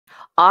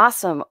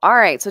Awesome. All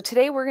right. So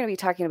today we're going to be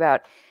talking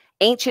about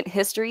ancient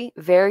history,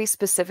 very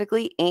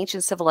specifically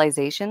ancient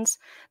civilizations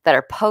that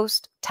are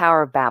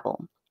post-Tower of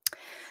Babel.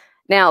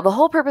 Now, the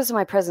whole purpose of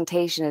my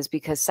presentation is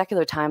because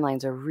secular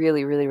timelines are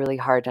really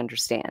hard to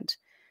understand.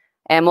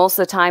 And most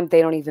of the time,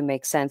 they don't even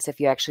make sense if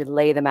you actually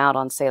lay them out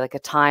on, say, like a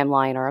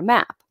timeline or a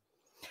map.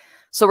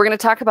 So we're going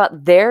to talk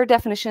about their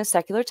definition of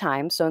secular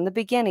time. So in the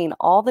beginning,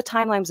 all the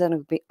timelines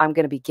that I'm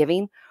going to be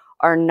giving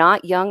are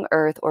not young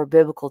Earth or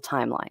biblical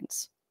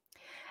timelines.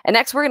 And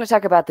next, we're going to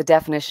talk about the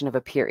definition of a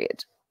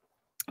period.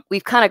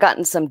 We've kind of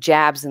gotten some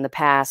jabs in the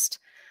past,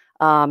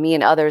 me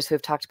and others who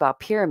have talked about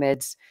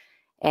pyramids.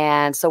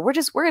 And so we're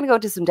going to go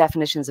into some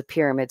definitions of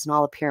pyramids and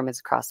all the pyramids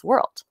across the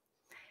world.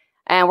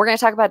 And we're going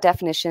to talk about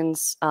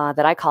definitions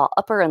that I call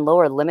upper and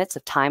lower limits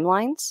of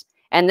timelines.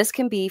 And this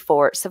can be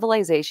for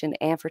civilization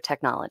and for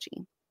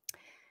technology.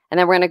 And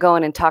then we're going to go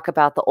in and talk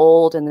about the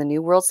old and the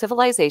new world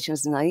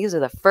civilizations. And these are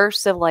the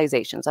first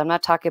civilizations. I'm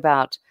not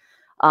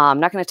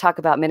going to talk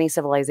about many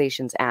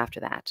civilizations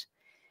after that.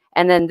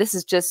 And then this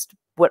is just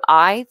what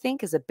I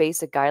think is a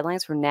basic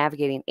guidelines for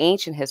navigating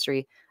ancient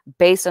history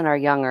based on our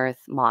young Earth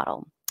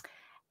model.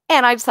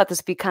 And I just thought this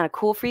would be kind of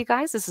cool for you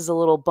guys. This is a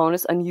little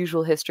bonus,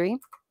 unusual history.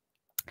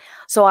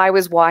 So I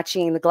was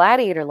watching The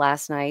Gladiator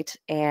last night,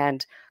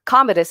 and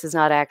Commodus is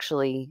not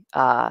actually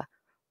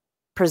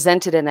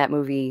presented in that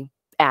movie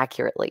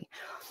accurately.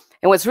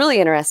 And what's really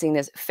interesting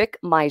is Fick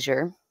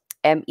Meijer,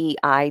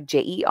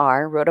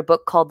 M-E-I-J-E-R, wrote a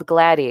book called The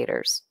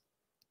Gladiators.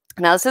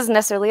 Now, this isn't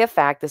necessarily a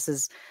fact. This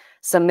is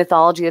some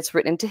mythology that's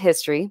written into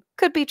history.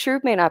 Could be true,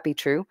 may not be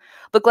true.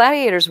 But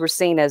gladiators were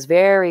seen as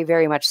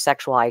very much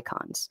sexual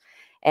icons.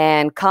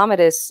 And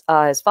Commodus,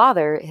 his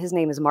father, his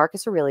name is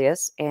Marcus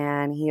Aurelius,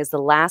 and he is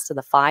the last of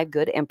the 5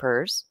 good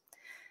emperors.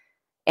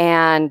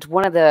 And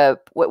one of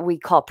what we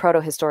call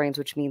proto-historians,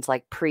 which means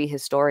like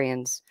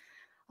pre-historians,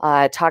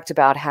 talked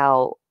about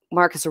how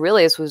Marcus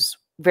Aurelius was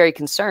very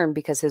concerned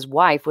because his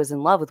wife was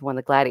in love with one of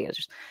the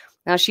gladiators.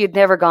 Now, she had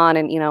never gone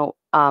and,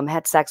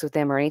 had sex with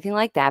him or anything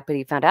like that, but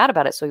he found out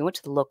about it, so he went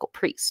to the local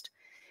priest.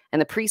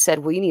 And the priest said,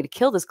 well, you need to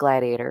kill this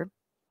gladiator,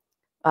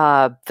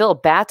 fill a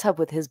bathtub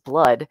with his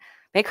blood,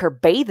 make her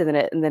bathe in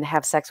it, and then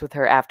have sex with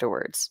her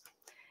afterwards.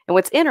 And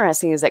what's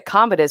interesting is that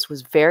Commodus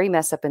was very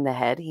messed up in the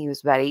head. He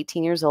was about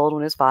 18 years old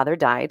when his father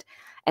died,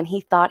 and he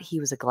thought he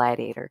was a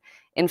gladiator.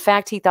 In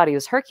fact, he thought he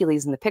was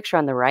Hercules, and the picture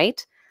on the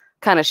right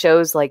kind of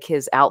shows like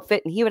his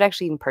outfit, and he would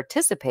actually even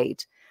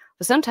participate.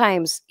 But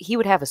sometimes he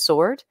would have a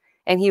sword,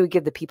 and he would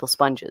give the people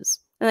sponges,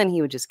 and then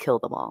he would just kill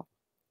them all.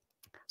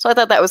 So I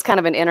thought that was kind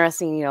of an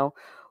interesting,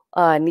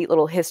 neat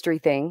little history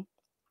thing.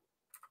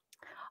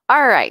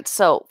 All right,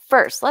 so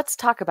first, let's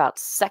talk about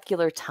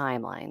secular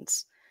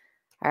timelines.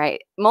 All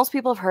right, most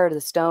people have heard of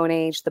the Stone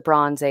Age, the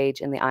Bronze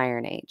Age, and the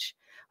Iron Age.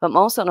 But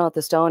most don't know that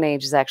the Stone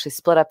Age is actually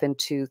split up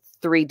into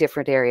 3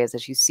 different areas,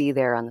 as you see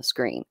there on the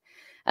screen.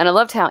 And I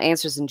loved how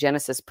Answers in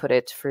Genesis put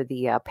it for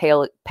the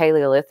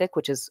Paleolithic,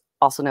 which is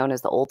also known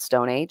as the Old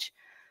Stone Age,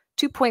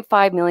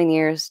 2.5 million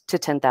years to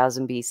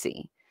 10,000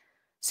 BC.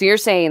 So you're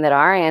saying that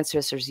our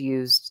ancestors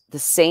used the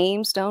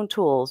same stone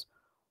tools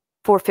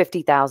for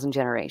 50,000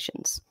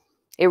 generations.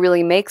 It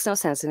really makes no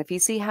sense. And if you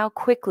see how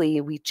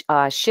quickly we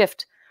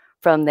shift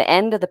from the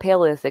end of the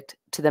Paleolithic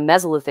to the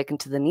Mesolithic and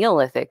to the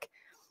Neolithic,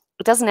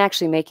 it doesn't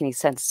actually make any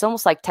sense. It's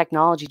almost like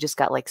technology just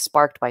got like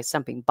sparked by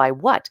something. By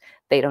what?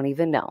 They don't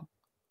even know.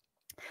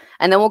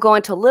 And then we'll go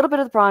into a little bit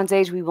of the Bronze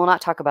Age. We will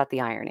not talk about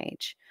the Iron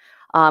Age.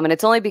 And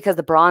it's only because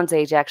the Bronze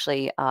Age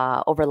actually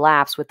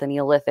overlaps with the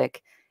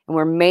Neolithic. And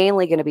we're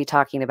mainly going to be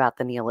talking about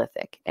the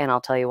Neolithic. And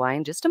I'll tell you why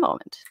in just a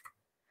moment.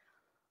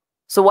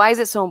 So why is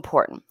it so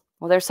important?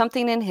 Well, there's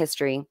something in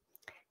history.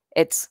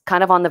 It's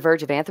kind of on the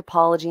verge of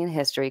anthropology and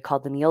history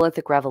called the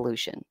Neolithic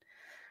Revolution.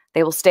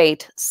 They will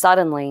state,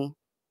 suddenly,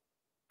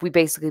 we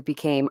basically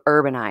became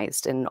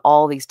urbanized and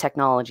all these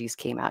technologies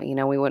came out.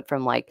 We went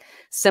from like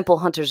simple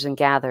hunters and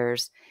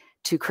gatherers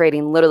to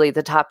creating literally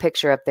the top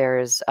picture up there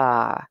is,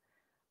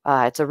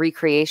 it's a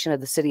recreation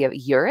of the city of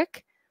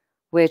Uruk,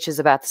 which is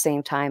about the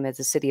same time as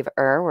the city of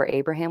Ur, where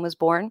Abraham was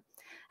born.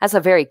 That's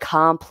a very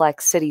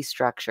complex city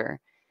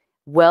structure.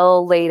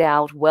 Well laid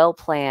out, well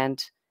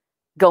planned,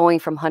 going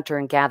from hunter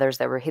and gatherers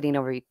that were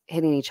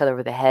hitting each other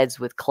over the heads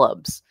with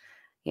clubs.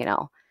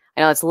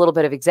 I know it's a little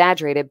bit of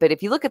exaggerated, but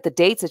if you look at the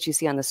dates that you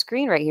see on the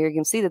screen right here, you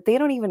can see that they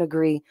don't even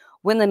agree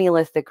when the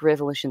Neolithic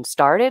Revolution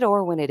started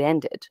or when it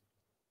ended.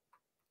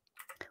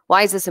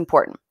 Why is this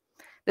important?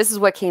 This is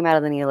what came out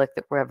of the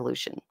Neolithic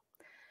Revolution.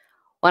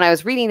 When I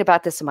was reading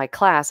about this in my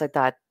class, I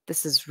thought,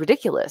 this is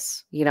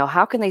ridiculous.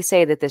 How can they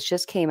say that this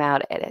just came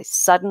out at a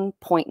sudden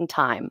point in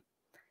time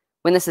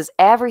when this is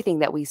everything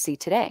that we see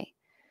today?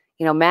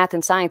 Math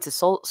and science is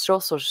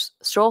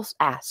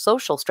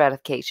social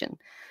stratification,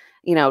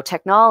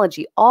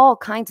 technology, all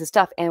kinds of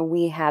stuff. And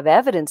we have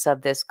evidence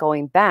of this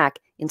going back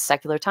in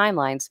secular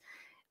timelines,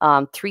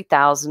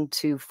 3,000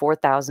 to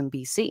 4,000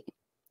 BC.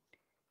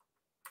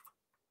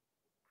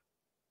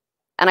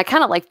 And I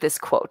kind of like this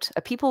quote: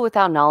 a people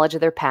without knowledge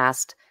of their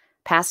past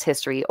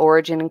history,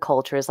 origin, and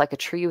culture is like a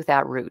tree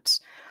without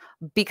roots.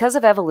 because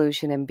of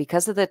evolution and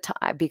because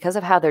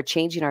of how they're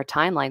changing our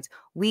timelines,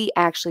 we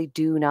actually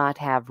do not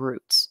have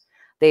roots.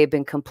 They have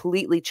been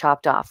completely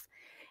chopped off.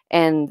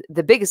 And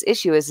the biggest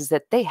issue is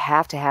that they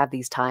have to have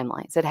these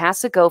timelines. It has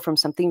to go from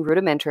something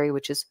rudimentary,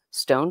 which is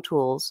stone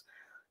tools,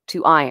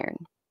 to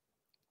iron.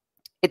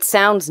 It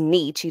sounds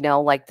neat, you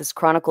know, like this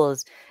chronicle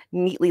is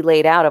neatly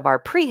laid out of our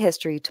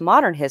prehistory to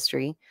modern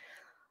history.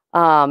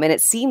 And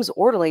it seems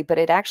orderly, but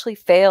it actually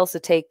fails to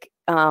take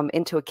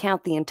into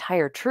account the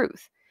entire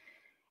truth.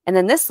 And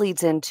then this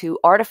leads into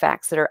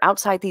artifacts that are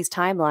outside these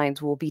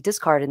timelines will be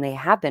discarded, and they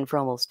have been for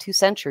almost 2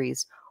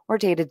 centuries, or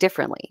dated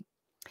differently.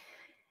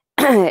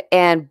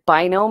 And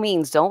by no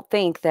means don't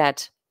think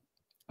that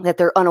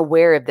they're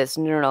unaware of this.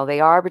 No, no, no. They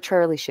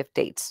arbitrarily shift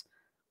dates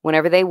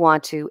whenever they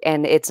want to.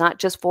 And it's not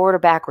just forward or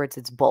backwards,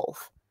 it's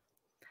both.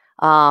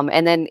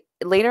 And then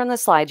later in the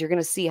slides, you're going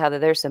to see how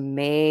there's some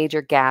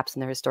major gaps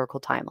in their historical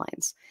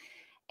timelines.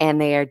 And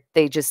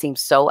they just seem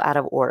so out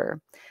of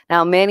order.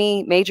 Now,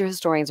 many major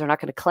historians are not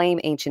going to claim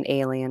ancient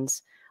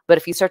aliens, but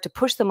if you start to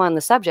push them on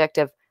the subject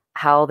of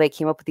how they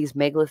came up with these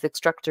megalithic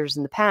structures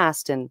in the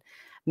past and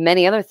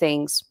many other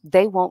things,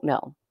 they won't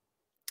know.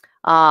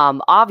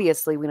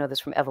 Obviously, we know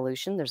this from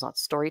evolution. There's lots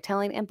of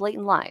storytelling and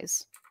blatant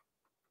lies.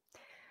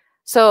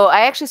 So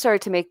I actually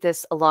started to make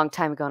this a long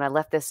time ago, and I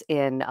left this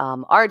in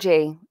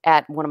RJ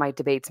at one of my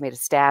debates made a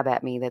stab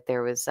at me that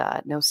there was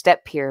no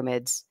step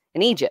pyramids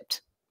in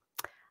Egypt.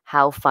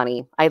 How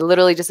funny. I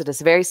literally just did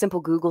this very simple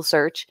Google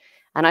search,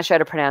 and I try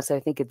to pronounce it. I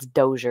think it's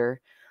Dozier,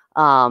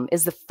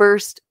 is the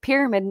first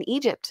pyramid in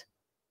Egypt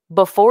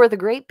before the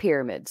Great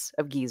Pyramids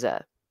of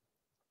Giza.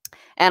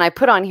 And I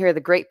put on here the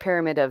Great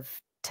Pyramid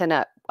of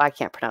Tena. I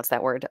can't pronounce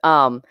that word.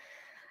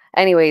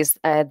 Anyways,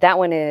 that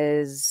one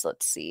is,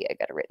 let's see, I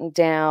got it written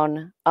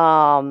down,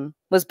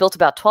 was built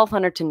about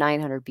 1200 to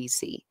 900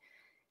 BC.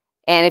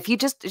 And if you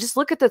just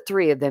look at the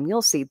 3 of them,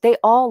 you'll see they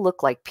all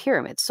look like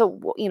pyramids.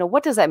 So, you know,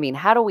 what does that mean?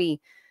 How do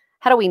we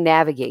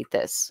navigate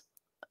this?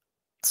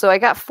 So I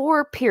got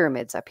 4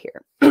 pyramids up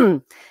here.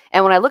 And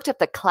when I looked up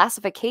the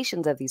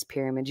classifications of these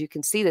pyramids, you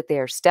can see that they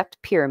are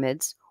stepped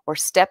pyramids or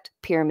stepped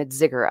pyramid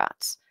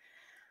ziggurats.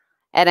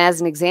 And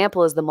as an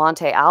example, is the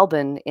Monte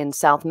Alban in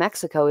South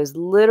Mexico is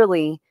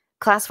literally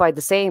classified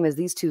the same as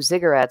these 2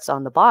 ziggurats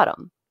on the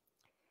bottom.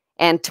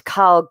 And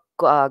Tikal,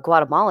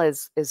 Guatemala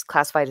is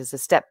classified as a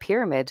step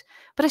pyramid,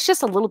 but it's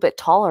just a little bit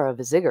taller of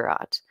a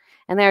ziggurat.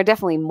 And there are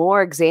definitely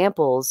more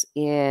examples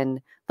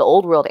in the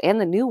Old World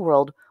and the New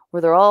World where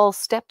they're all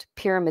stepped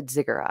pyramid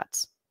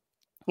ziggurats.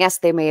 Yes,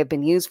 they may have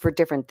been used for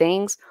different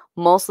things.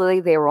 Mostly,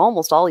 they were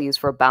almost all used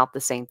for about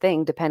the same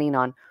thing, depending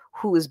on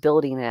who was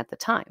building it at the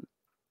time.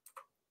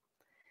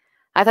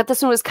 I thought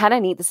this one was kind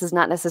of neat. This is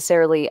not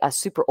necessarily a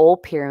super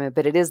old pyramid,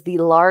 but it is the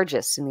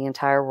largest in the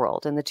entire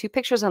world. And the 2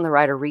 pictures on the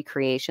right are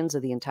recreations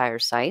of the entire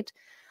site.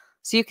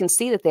 So you can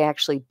see that they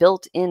actually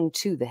built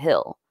into the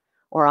hill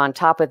or on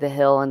top of the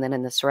hill and then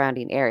in the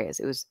surrounding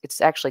areas. It's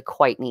actually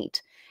quite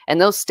neat.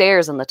 And those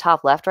stairs on the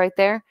top left right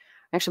there are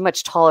actually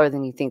much taller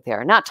than you think they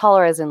are. Not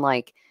taller as in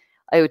like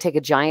it would take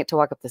a giant to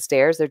walk up the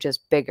stairs. They're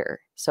just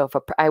bigger. So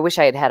I wish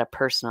I had had a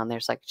person on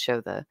there so I could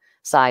show the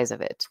size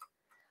of it.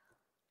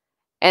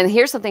 And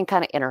here's something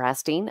kind of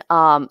interesting.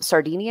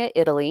 Sardinia,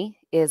 Italy,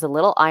 is a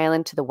little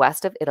island to the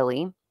west of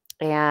Italy.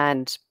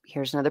 And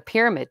here's another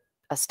pyramid,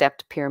 a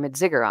stepped pyramid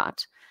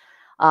ziggurat.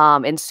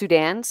 In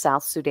Sudan,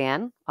 South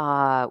Sudan,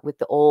 with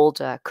the old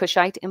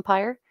Kushite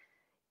Empire,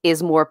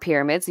 is more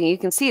pyramids. And you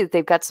can see that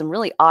they've got some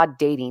really odd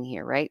dating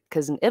here, right?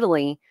 Because in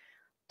Italy,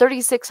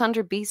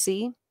 3600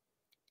 BC.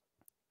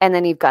 And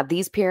then you've got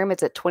these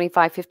pyramids at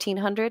 25 to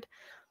 1500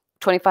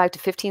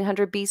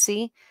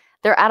 BC.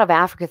 Their out of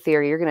Africa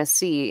theory, you're going to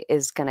see,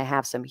 is going to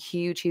have some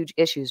huge, huge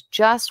issues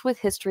just with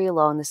history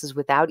alone. This is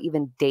without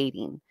even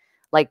dating,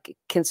 like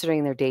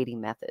considering their dating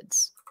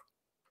methods.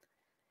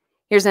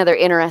 Here's another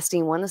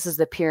interesting one. This is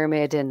the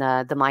pyramid in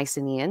the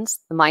Mycenaeans.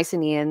 The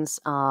Mycenaeans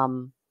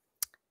come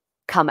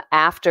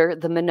after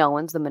the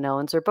Minoans. The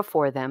Minoans are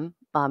before them.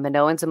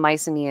 Minoans and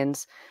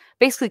Mycenaeans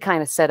basically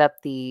kind of set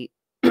up the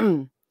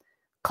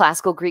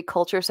classical Greek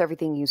culture. So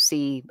everything you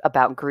see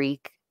about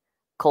Greek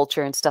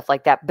culture and stuff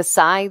like that,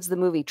 besides the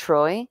movie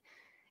Troy,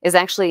 is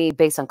actually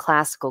based on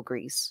classical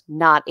Greece,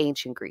 not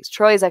ancient Greece.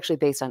 Troy is actually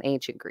based on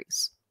ancient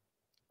Greece.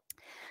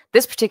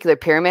 This particular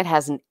pyramid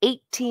has an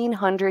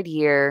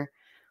 1800-year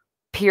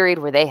period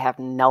where they have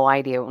no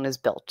idea when it was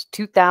built,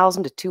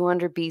 2000 to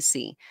 200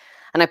 BC.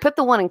 And I put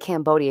the one in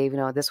Cambodia, even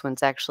though this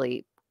one's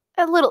actually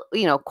a little,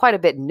 quite a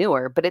bit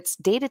newer, but it's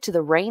dated to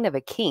the reign of a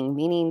king,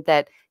 meaning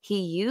that he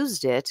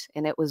used it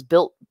and it was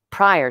built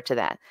prior to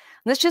that.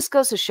 And this just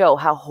goes to show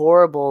how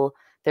horrible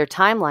their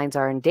timelines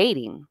are in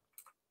dating.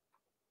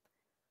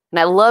 And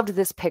I loved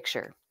this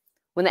picture.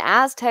 When the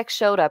Aztecs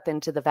showed up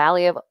into the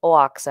Valley of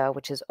Oaxaca,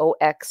 which is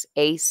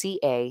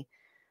Oxaca,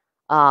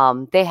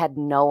 they had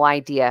no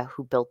idea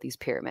who built these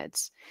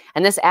pyramids.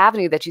 And this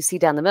avenue that you see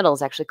down the middle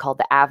is actually called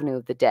the Avenue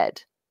of the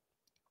Dead.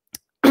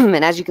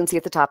 And as you can see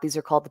at the top, these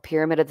are called the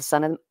Pyramid of the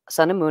Sun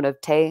and Moon of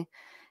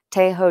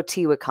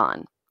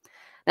Teotihuacan.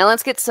 Now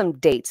let's get some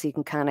dates so you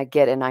can kind of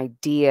get an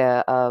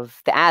idea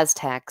of the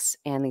Aztecs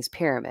and these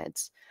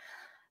pyramids.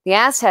 The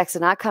Aztecs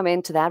did not come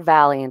into that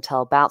valley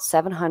until about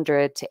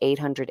 700 to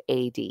 800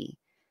 AD.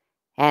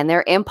 And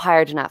their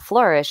empire did not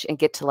flourish and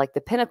get to like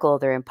the pinnacle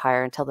of their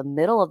empire until the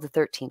middle of the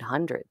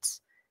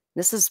 1300s.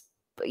 This is,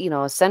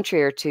 a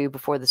century or two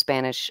before the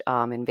Spanish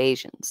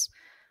invasions.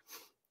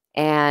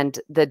 And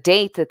the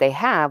date that they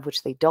have,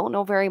 which they don't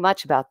know very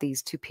much about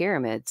these two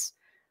pyramids,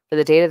 for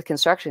the date of the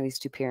construction of these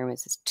two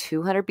pyramids is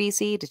 200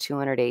 BC to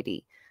 200 AD.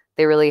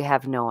 They really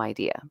have no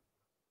idea.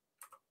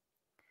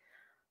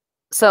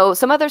 So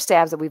some other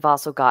stabs that we've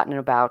also gotten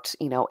about,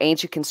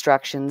 ancient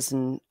constructions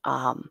and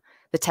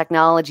the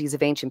technologies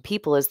of ancient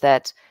people is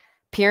that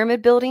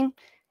pyramid building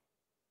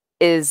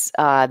is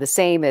the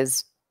same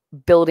as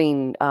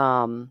building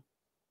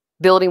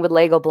with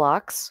Lego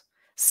blocks,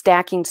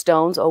 stacking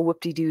stones. Oh,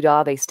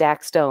 whoop-de-doo-dah, they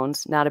stack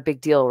stones. Not a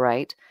big deal,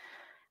 right?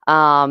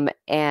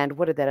 And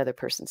what did that other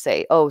person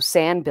say? Oh,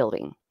 sand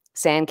building,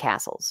 sand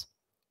castles.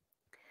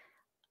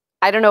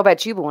 I don't know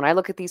about you, but when I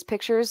look at these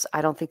pictures,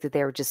 I don't think that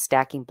they were just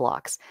stacking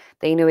blocks.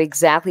 They knew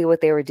exactly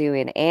what they were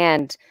doing,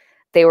 and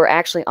they were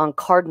actually on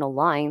cardinal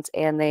lines,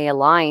 and they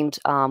aligned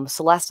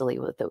celestially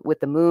with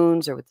the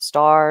moons or with the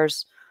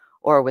stars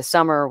or with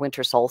summer or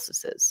winter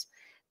solstices.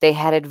 They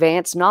had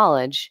advanced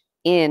knowledge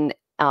in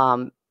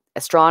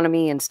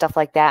astronomy and stuff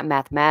like that,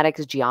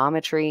 mathematics,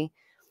 geometry.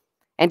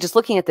 And just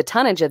looking at the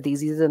tonnage of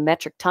these are the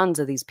metric tons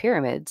of these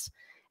pyramids.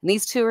 And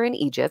these two are in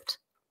Egypt.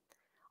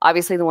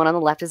 Obviously, the one on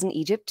the left is in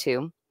Egypt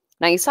too.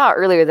 Now, you saw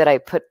earlier that I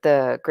put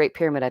the Great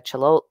Pyramid at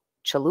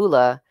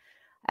Cholula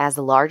as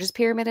the largest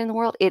pyramid in the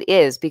world. It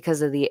is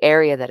because of the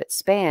area that it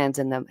spans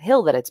and the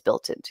hill that it's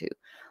built into.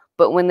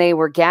 But when they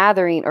were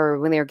gathering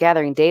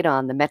data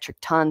on the metric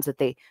tons that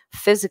they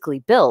physically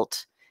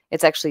built,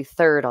 it's actually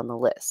third on the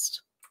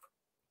list.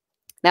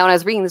 Now, when I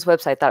was reading this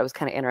website, I thought it was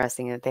kind of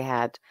interesting that they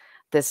had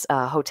this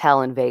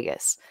hotel in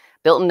Vegas,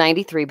 built in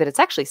 '93, but it's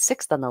actually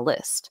sixth on the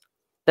list.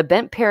 The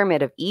Bent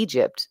Pyramid of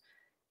Egypt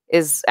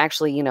is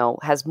actually,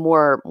 has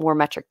more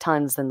metric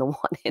tons than the one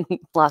in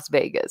Las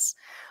Vegas.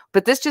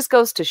 But this just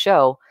goes to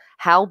show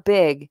how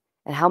big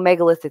and how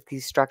megalithic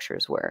these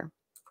structures were.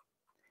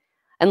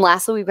 And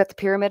lastly, we've got the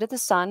Pyramid of the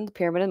Sun. The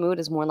Pyramid of the Moon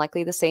is more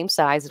likely the same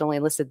size. It only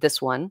listed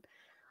this one.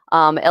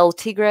 El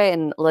Tigre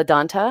and La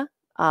Danta.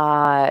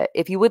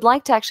 If you would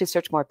like to actually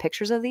search more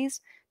pictures of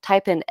these,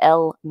 type in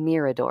El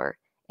Mirador,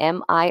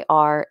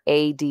 Mirador.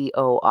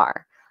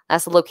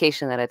 That's the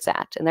location that it's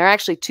at. And there are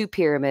actually two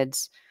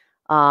pyramids,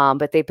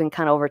 but they've been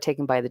kind of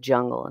overtaken by the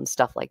jungle and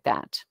stuff like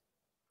that.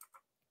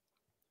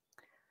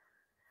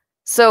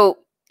 So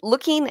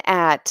looking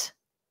at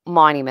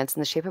monuments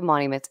and the shape of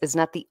monuments is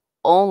not the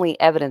only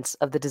evidence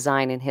of the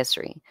design in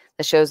history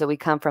that shows that we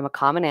come from a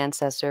common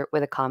ancestor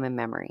with a common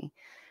memory.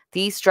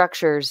 These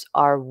structures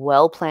are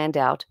well planned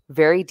out,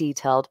 very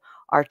detailed,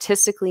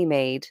 artistically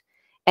made,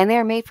 and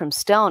they're made from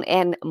stone.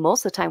 And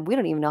most of the time, we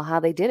don't even know how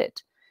they did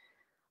it.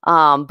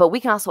 But we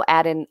can also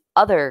add in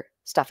other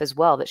stuff as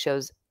well that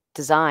shows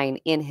design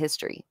in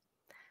history.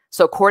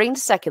 So according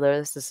to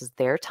secularists, this is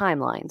their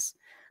timelines.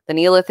 The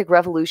Neolithic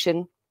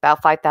Revolution,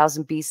 about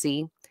 5000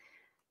 BC.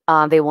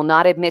 They will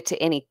not admit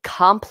to any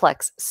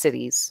complex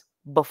cities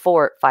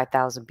before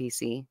 5000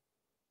 BC.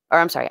 Or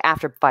I'm sorry,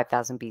 after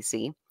 5000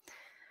 BC.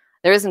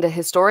 There isn't a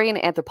historian,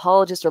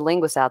 anthropologist, or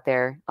linguist out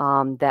there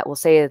that will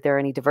say that there are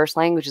any diverse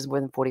languages more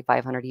than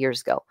 4,500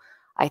 years ago.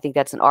 I think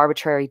that's an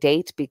arbitrary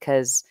date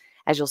because,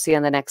 as you'll see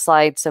on the next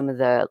slide, some of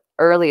the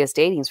earliest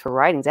datings for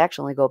writings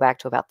actually only go back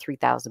to about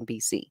 3000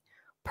 BC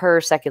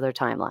per secular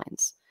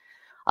timelines.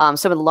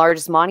 Some of the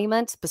largest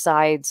monuments,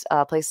 besides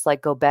places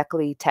like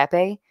Göbekli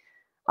Tepe,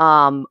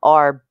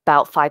 are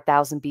about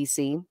 5000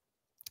 BC.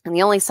 And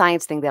the only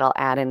science thing that I'll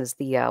add in is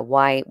the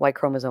Y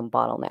chromosome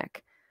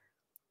bottleneck.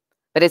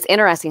 But it's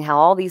interesting how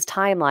all these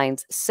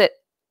timelines sit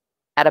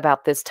at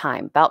about this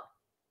time, about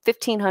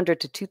 1500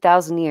 to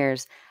 2000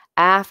 years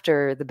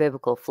after the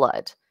biblical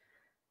flood.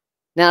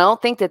 Now, I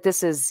don't think that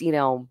this is,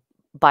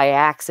 by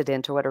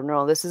accident or whatever.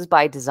 No, this is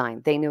by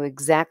design. They knew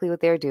exactly what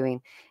they were doing,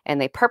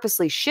 and they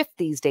purposely shift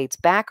these dates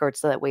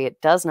backwards so that way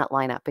it does not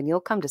line up. And you'll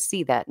come to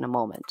see that in a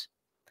moment.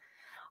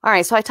 All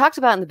right, so I talked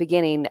about in the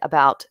beginning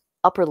about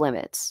upper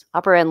limits,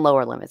 upper and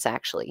lower limits,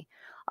 actually.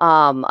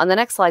 On the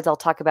next slides, I'll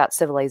talk about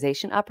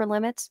civilization upper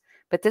limits,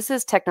 but this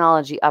is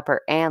technology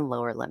upper and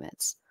lower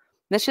limits.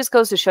 This just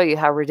goes to show you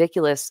how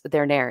ridiculous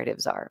their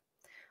narratives are.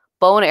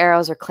 Bow and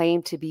arrows are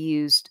claimed to be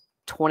used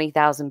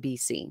 20,000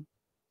 BC,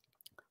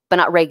 but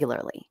not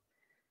regularly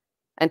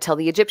until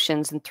the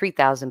Egyptians in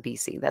 3000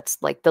 BC. That's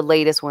like the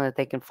latest one that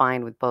they can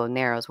find with bow and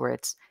arrows, where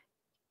it's,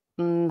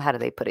 how do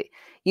they put it?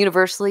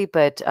 Universally,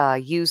 but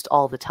used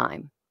all the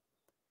time.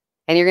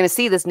 And you're going to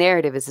see this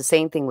narrative is the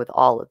same thing with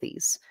all of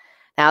these.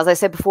 Now, as I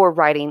said before,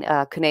 writing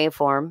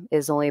cuneiform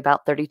is only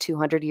about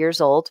 3,200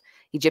 years old.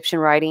 Egyptian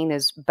writing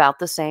is about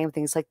the same,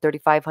 things like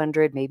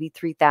 3,500, maybe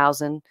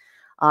 3,000.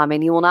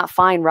 And you will not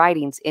find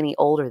writings any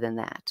older than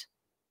that.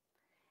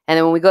 And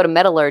then when we go to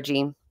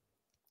metallurgy,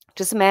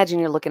 just imagine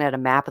you're looking at a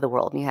map of the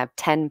world and you have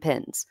 10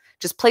 pins.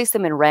 Just place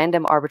them in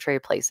random arbitrary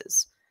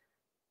places.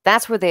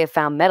 That's where they have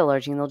found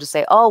metallurgy, and they'll just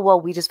say, oh, well,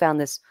 we just found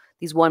these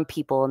one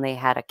people and they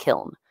had a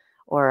kiln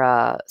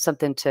or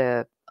something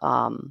to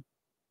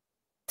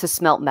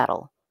smelt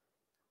metal.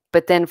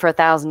 But then for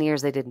 1,000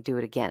 years, they didn't do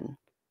it again.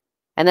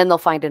 And then they'll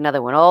find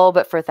another one. Oh,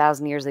 but for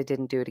 1,000 years, they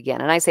didn't do it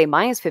again. And I say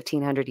minus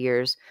 1,500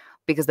 years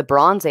because the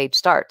Bronze Age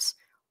starts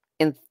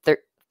in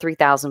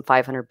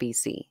 3,500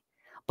 BC.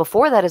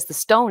 Before that is the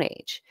Stone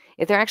Age.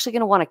 If they're actually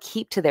going to want to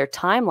keep to their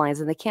timelines,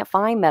 and they can't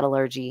find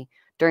metallurgy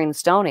during the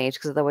Stone Age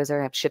because otherwise they're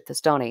going to have to shift the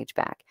Stone Age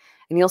back.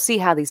 And you'll see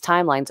how these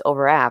timelines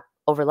overlap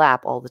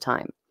all the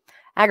time.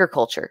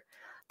 Agriculture.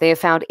 They have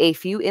found a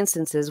few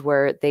instances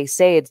where they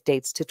say it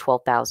dates to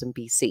 12,000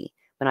 BC,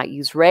 but not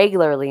used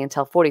regularly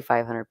until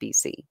 4,500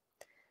 BC.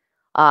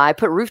 I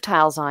put roof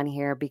tiles on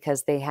here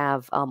because they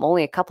have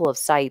only a couple of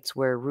sites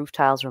where roof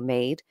tiles were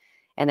made,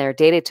 and they're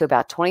dated to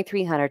about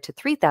 2,300 to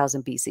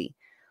 3,000 BC.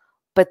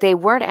 But they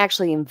weren't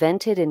actually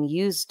invented and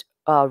used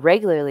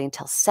regularly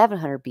until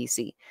 700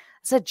 BC.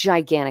 It's a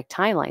gigantic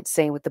timeline,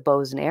 same with the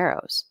bows and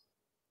arrows.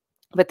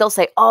 But they'll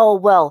say, oh,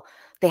 well,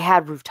 they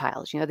had roof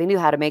tiles. They knew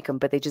how to make them,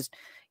 but they just,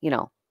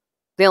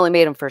 they only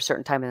made them for a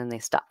certain time and then they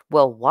stopped.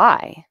 Well,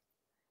 why?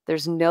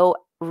 There's no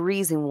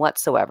reason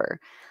whatsoever.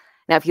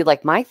 Now, if you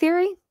like my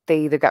theory,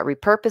 they either got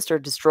repurposed or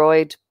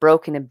destroyed,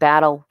 broken in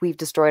battle. We've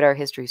destroyed our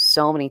history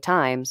so many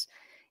times,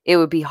 it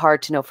would be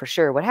hard to know for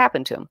sure what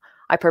happened to them.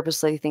 I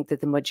purposely think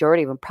that the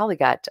majority of them probably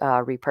got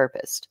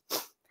repurposed.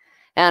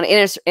 And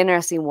an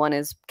interesting one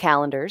is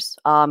calendars.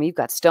 You've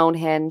got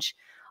Stonehenge.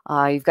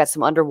 You've got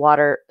some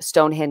underwater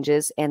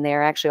Stonehenges, and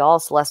they're actually all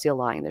celestial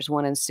line. There's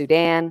one in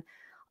Sudan.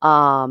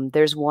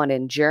 There's one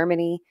in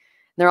Germany.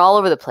 They're all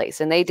over the place,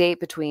 and they date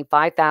between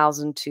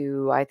 5,000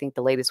 to, I think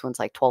the latest one's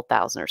like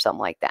 12,000 or something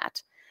like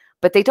that.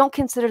 But they don't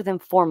consider them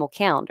formal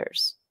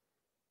calendars.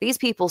 These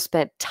people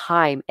spent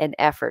time and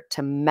effort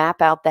to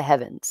map out the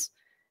heavens,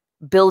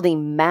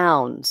 building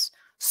mounds,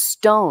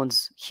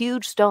 stones,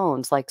 huge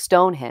stones like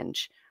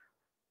Stonehenge.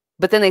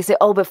 But then they say,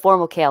 oh, but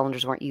formal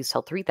calendars weren't used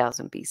till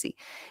 3,000 BC.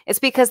 It's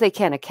because they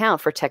can't account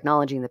for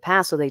technology in the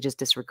past, so they just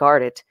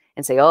disregard it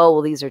and say, oh,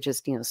 well, these are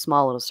just,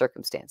 small little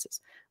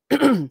circumstances.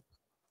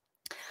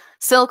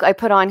 Silk I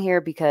put on here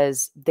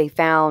because they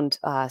found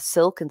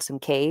silk in some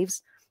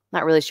caves.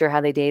 Not really sure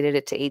how they dated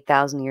it to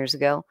 8,000 years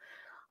ago.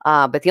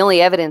 But the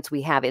only evidence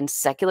we have in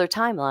secular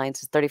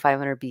timelines is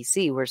 3,500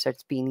 BC, where it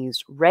starts being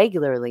used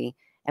regularly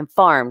and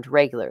farmed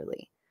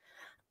regularly.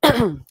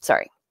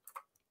 Sorry.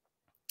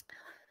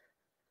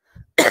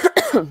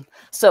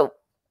 So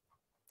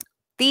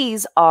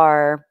these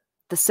are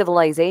the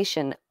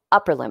civilization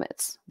upper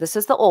limits. This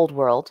is the old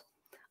world.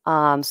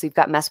 So you've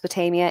got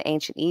Mesopotamia,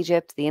 ancient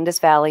Egypt, the Indus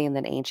Valley, and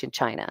then ancient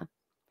China.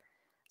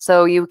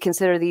 So you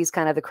consider these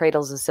kind of the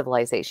cradles of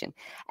civilization.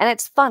 And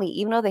it's funny,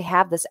 even though they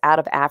have this out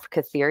of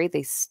Africa theory,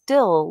 they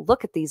still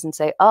look at these and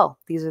say, oh,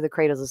 these are the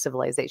cradles of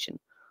civilization.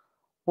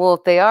 Well,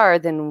 if they are,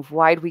 then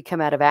why did we come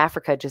out of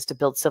Africa just to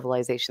build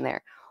civilization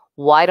there?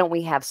 Why don't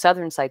we have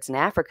southern sites in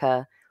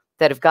Africa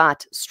that have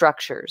got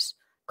structures,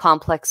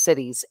 complex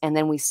cities, and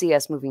then we see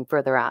us moving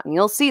further out? And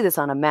you'll see this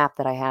on a map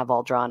that I have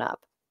all drawn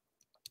up.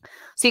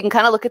 So you can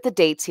kind of look at the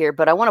dates here,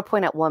 but I want to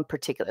point out one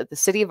particular, the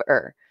city of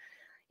Ur.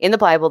 In the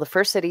Bible, the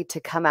first city to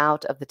come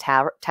out of the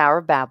Tower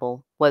of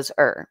Babel was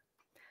Ur.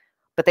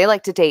 But they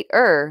like to date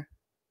Ur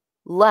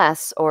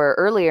less or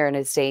earlier in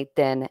its date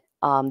than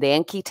the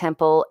Enki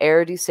Temple,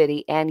 Eridu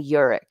City, and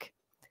Uruk.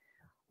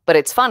 But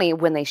it's funny,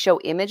 when they show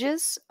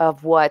images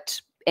of what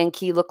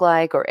Enki look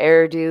like, or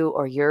Eridu,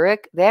 or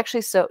Uruk, they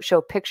actually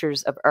show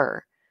pictures of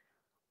Ur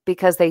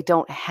because they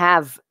don't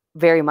have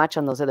very much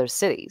on those other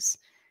cities.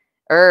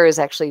 Ur is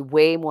actually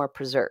way more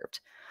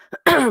preserved.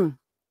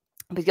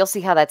 But you'll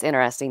see how that's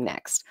interesting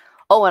next.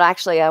 Oh, and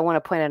actually, I want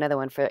to point another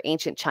one for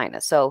ancient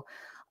China. So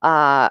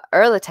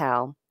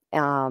Erletau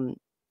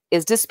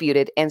is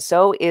disputed, and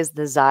so is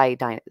the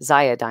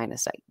Xia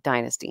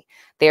dynasty.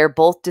 They are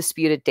both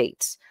disputed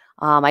dates.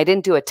 I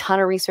didn't do a ton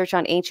of research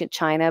on ancient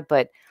China,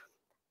 but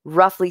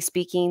roughly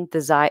speaking, the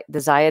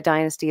Xia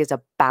dynasty is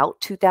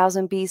about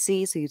 2000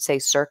 BC, so you'd say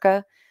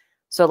circa.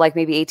 So like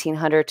maybe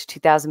 1800 to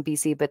 2000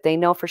 BC, but they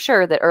know for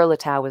sure that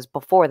Erletau was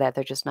before that.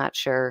 They're just not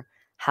sure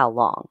how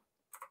long.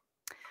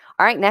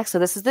 All right, next, so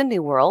this is the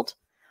New World.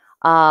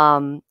 You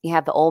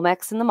have the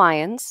Olmecs and the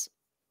Mayans,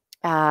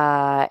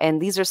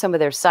 and these are some of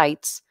their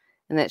sites,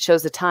 and that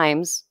shows the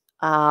times.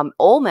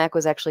 Olmec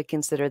was actually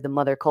considered the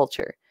mother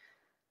culture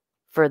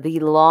for the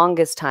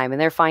longest time,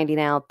 and they're finding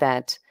out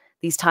that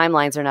these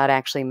timelines are not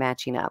actually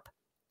matching up.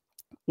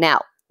 Now,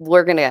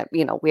 we're going to,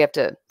 we have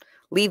to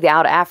leave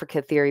out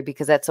Africa theory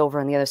because that's over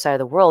on the other side of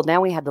the world.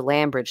 Now we have the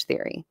land bridge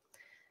theory.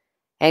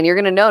 And you're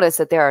going to notice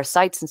that there are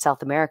sites in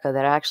South America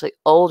that are actually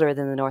older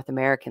than the North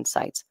American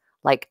sites,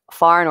 like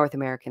far North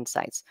American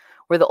sites.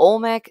 Where the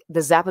Olmec,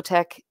 the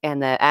Zapotec,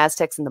 and the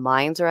Aztecs and the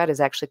Mayans are at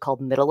is actually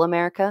called Middle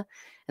America.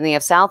 And then you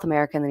have South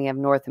America, and then you have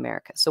North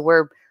America. So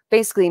where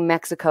basically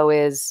Mexico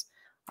is,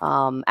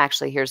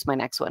 actually, here's my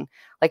next one.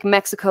 Like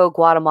Mexico,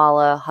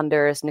 Guatemala,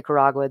 Honduras,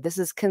 Nicaragua, this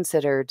is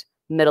considered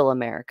Middle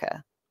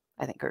America,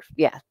 I think, or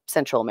yeah,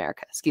 Central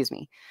America, excuse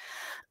me.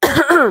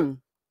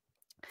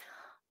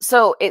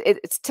 So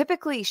it's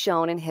typically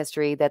shown in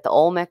history that the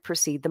Olmec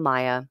precede the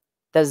Maya,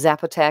 the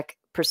Zapotec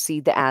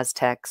precede the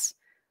Aztecs.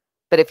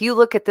 But if you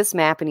look at this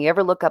map and you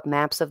ever look up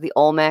maps of the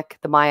Olmec,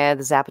 the Maya,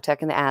 the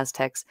Zapotec, and the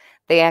Aztecs,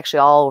 they actually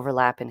all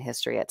overlap in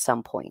history at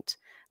some point.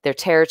 Their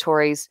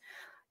territories,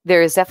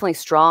 there is definitely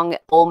strong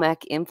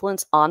Olmec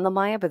influence on the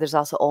Maya, but there's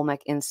also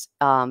Olmec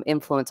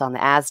influence on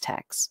the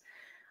Aztecs.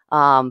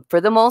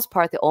 For the most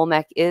part, the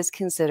Olmec is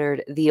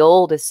considered the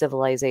oldest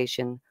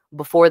civilization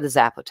before the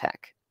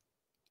Zapotec.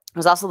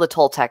 There's also the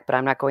Toltec, but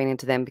I'm not going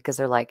into them because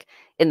they're like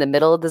in the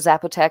middle of the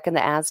Zapotec and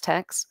the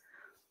Aztecs.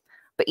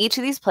 But each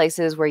of these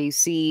places where you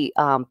see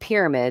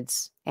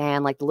pyramids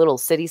and like the little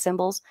city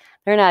symbols,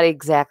 they're not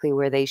exactly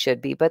where they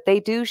should be, but they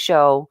do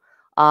show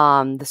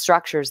the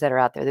structures that are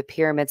out there, the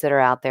pyramids that are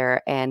out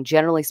there, and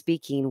generally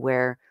speaking,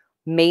 where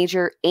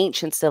major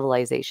ancient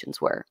civilizations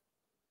were.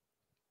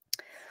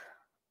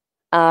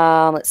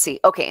 Let's see.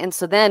 Okay, and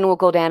so then we'll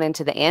go down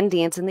into the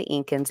Andeans and the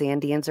Incans. The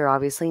Andeans are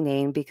obviously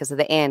named because of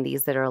the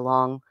Andes that are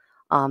along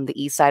the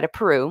east side of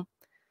Peru.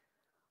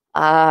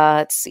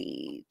 Let's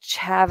see.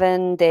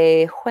 Chavan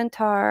de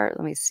Huentar.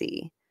 Let me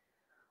see.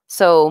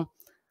 So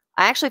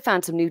I actually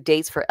found some new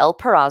dates for El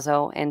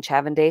Perazo and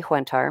Chavan de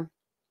Huentar.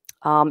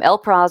 El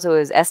Perazo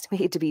is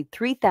estimated to be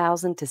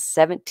 3000 to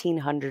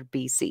 1700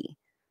 BC.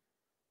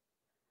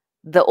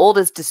 The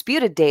oldest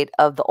disputed date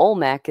of the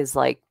Olmec is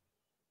like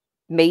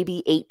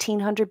maybe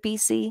 1800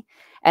 BC.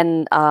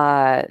 And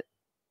I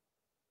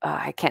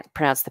can't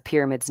pronounce the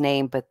pyramid's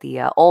name, but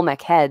the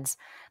Olmec heads,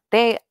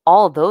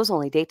 all of those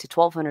only date to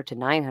 1200 to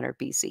 900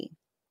 BC.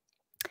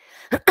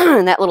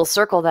 And that little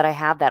circle that I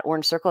have, that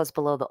orange circle is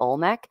below the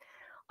Olmec.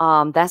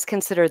 That's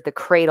considered the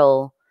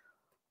cradle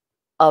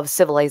of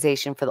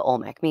civilization for the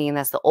Olmec, meaning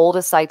that's the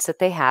oldest sites that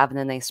they have, and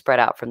then they spread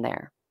out from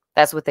there.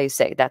 That's what they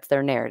say. That's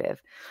their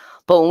narrative.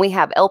 But when we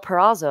have El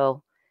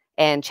Perazo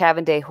and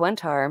Chavan de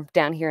Huentar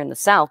down here in the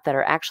south that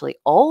are actually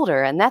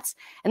older, and that's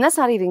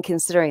not even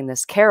considering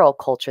this Carol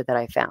culture that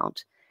I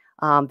found.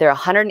 They're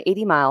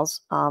 180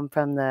 miles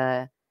from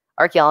the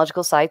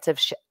archaeological sites of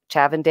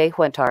Chavan de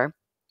Huentar,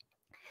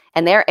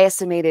 and they're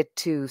estimated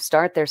to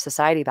start their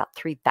society about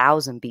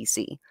 3000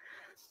 BC.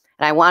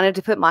 And I wanted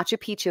to put Machu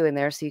Picchu in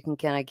there so you can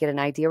kind of get an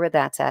idea where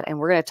that's at. And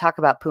we're going to talk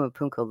about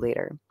Pumapunku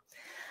later.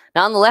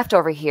 Now, on the left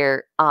over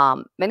here,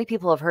 many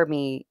people have heard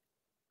me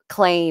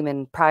claim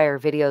in prior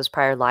videos,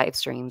 prior live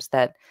streams,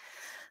 that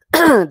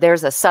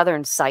there's a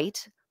southern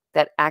site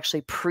that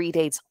actually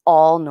predates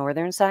all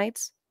northern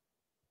sites.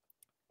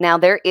 Now,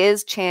 there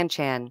is Chan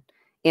Chan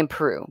in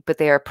Peru, but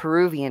they are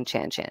Peruvian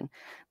Chan Chan.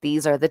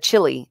 These are the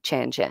Chile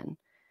Chan Chan.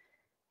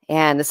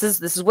 And this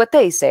is what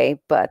they say,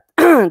 but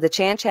the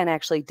Chan Chan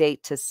actually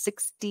date to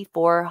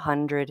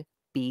 6400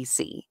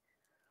 BC.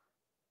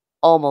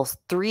 Almost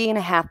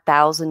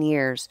 3,500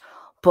 years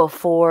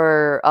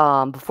before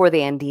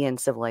the Andean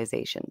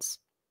civilizations,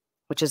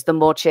 which is the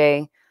Moche,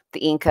 the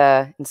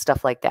Inca, and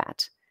stuff like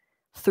that.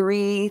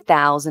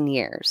 3,000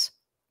 years.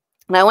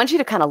 And I want you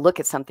to kind of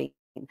look at something.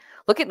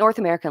 Look at North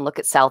America and look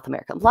at South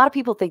America. A lot of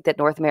people think that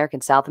North America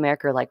and South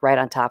America are like right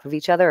on top of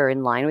each other or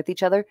in line with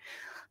each other.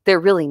 They're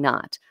really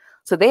not.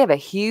 So they have a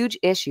huge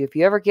issue. If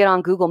you ever get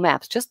on Google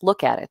Maps, just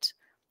look at it.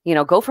 You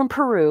know, go from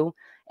Peru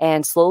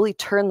and slowly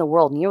turn the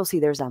world, and you'll see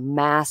there's a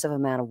massive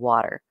amount of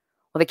water.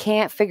 Well, they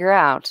can't figure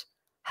out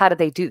how did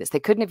they do this.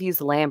 They couldn't have used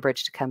the land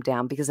bridge to come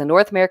down because the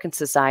North American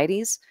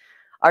societies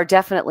are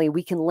definitely,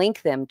 we can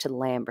link them to the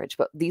land bridge.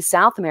 But these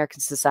South American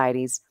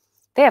societies,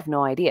 they have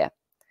no idea.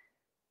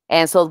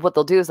 And so what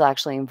they'll do is they'll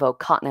actually invoke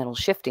continental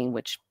shifting,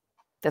 which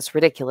that's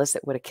ridiculous.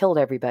 It would have killed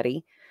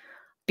everybody,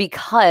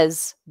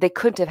 because they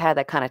couldn't have had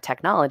that kind of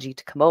technology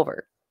to come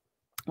over.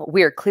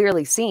 We are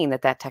clearly seeing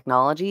that that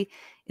technology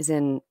is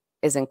in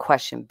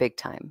question big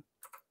time.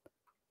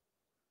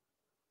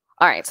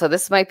 All right, so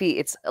this might be,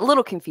 it's a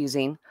little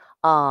confusing,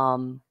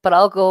 but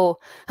I'll go,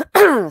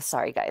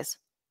 sorry guys,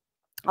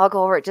 I'll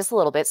go over it just a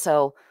little bit.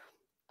 So,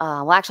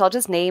 well, actually, I'll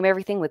just name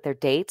everything with their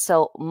date.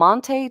 So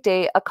Monte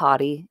dei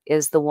Accadi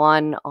is the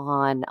one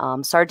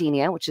on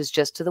Sardinia, which is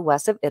just to the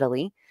west of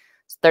Italy.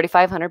 It's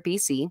 3500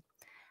 BC.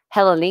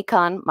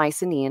 Hellenikon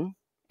Mycenaean.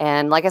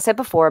 And like I said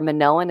before,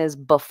 Minoan is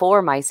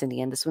before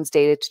Mycenaean. This one's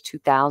dated to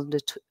 2000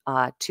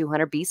 to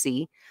 200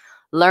 BC.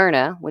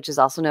 Lerna, which is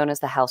also known as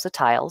the House of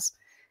Tiles,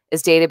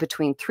 is dated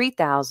between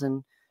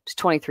 3000 to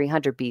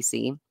 2300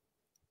 BC.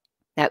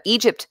 Now,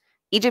 Egypt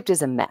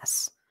is a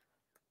mess.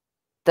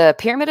 The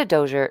Pyramid of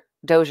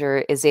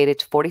Djoser is dated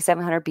to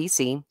 4700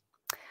 BC,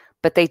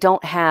 but they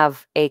don't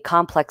have a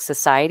complex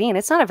society, and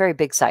it's not a very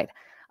big site.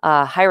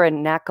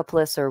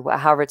 Hierakonpolis, or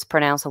however it's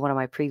pronounced on one of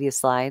my previous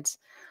slides,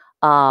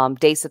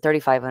 dates to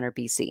 3500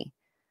 BC.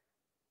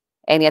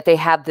 And yet they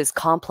have this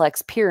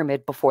complex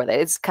pyramid before that.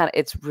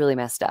 It's really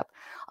messed up.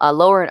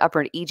 Lower and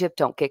Upper Egypt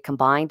don't get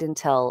combined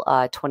until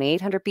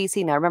 2800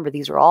 BC. Now remember,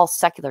 these are all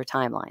secular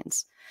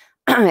timelines.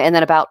 And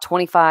then about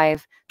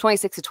 26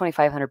 to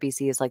 2500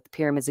 BC is like the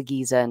pyramids of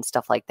Giza and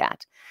stuff like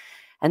that.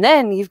 And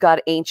then you've got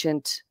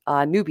ancient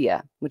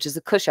Nubia, which is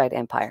the Kushite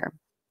Empire.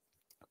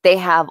 They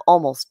have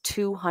almost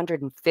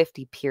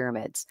 250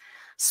 pyramids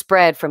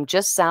spread from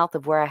just south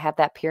of where I have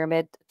that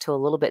pyramid to a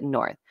little bit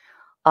north,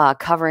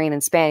 covering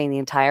and spanning the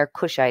entire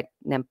Kushite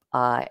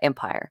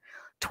empire,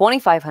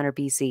 2500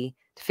 BC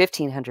to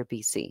 1500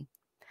 BC.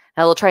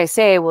 Now they'll try to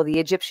say, well, the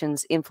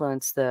Egyptians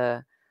influenced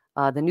the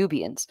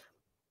Nubians.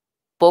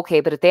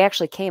 Okay, but if they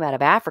actually came out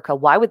of Africa,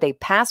 why would they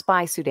pass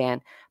by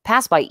Sudan,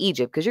 pass by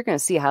Egypt? Because you're going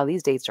to see how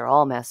these dates are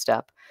all messed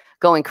up.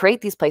 Go and create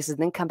these places,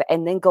 and then come back,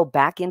 and then go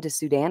back into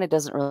Sudan. It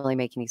doesn't really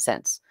make any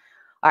sense.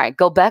 All right,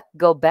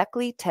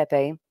 Göbekli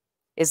Tepe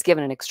is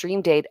given an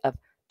extreme date of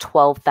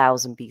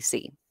 12,000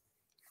 BC.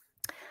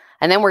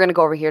 And then we're going to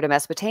go over here to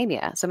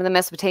Mesopotamia. Some of the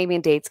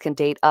Mesopotamian dates can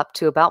date up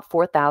to about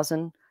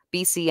 4,000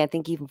 BC, I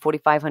think even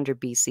 4,500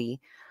 BC.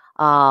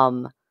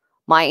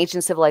 My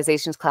ancient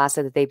civilizations class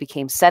said that they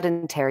became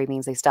sedentary,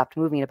 means they stopped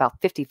moving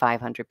about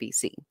 5,500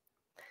 BC.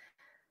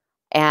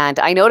 And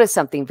I noticed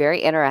something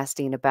very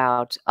interesting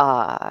about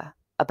Upper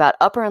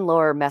and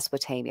Lower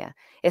Mesopotamia.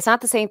 It's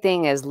not the same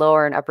thing as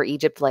Lower and Upper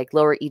Egypt. Like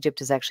Lower Egypt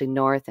is actually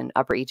north and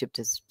Upper Egypt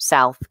is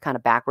south, kind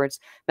of backwards.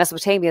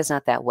 Mesopotamia is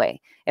not that way.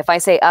 If I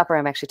say Upper,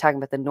 I'm actually talking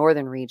about the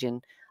northern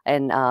region,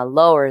 and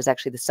Lower is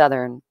actually the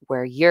southern,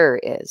 where Ur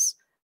is,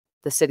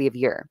 the city of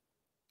Ur.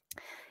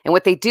 And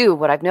what they do,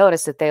 what I've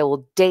noticed, that they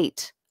will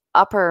date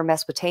Upper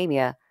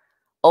Mesopotamia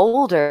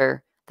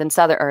older than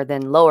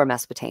Lower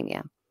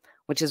Mesopotamia,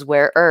 which is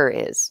where Ur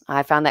is.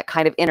 I found that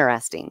kind of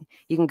interesting.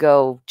 You can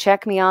go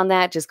check me on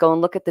that. Just go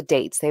and look at the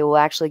dates. They will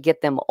actually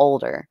get them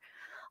older.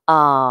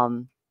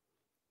 And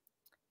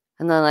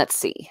then let's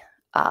see.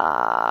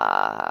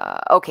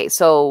 Okay,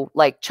 so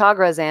like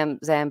Chagra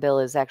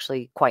Zambil is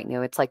actually quite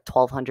new. It's like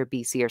 1200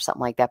 BC or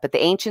something like that. But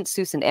the ancient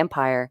Susan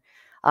Empire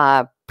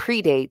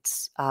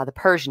predates the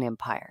Persian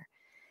Empire.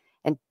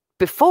 And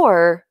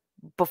before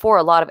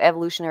a lot of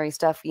evolutionary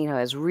stuff,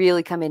 has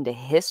really come into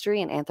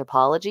history and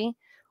anthropology,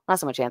 not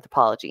so much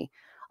anthropology.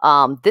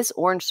 This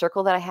orange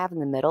circle that I have in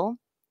the middle,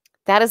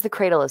 that is the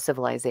cradle of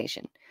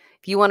civilization.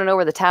 If you want to know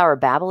where the Tower of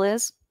Babel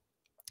is,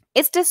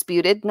 it's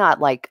disputed,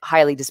 not like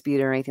highly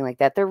disputed or anything like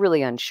that. They're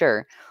really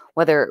unsure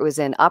whether it was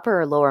in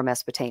Upper or Lower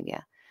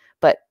Mesopotamia.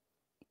 But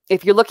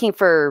if you're looking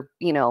for,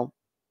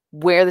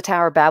 where the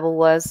Tower of Babel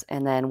was,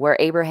 and then where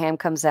Abraham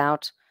comes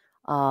out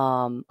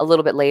a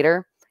little bit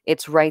later,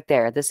 it's right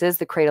there. This is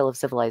the cradle of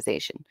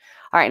civilization.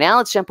 All right, now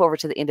let's jump over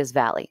to the Indus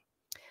Valley,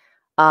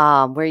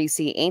 where you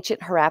see ancient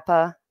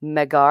Harappa,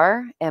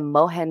 Megar, and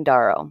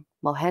Mohenjo-daro.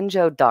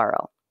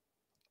 All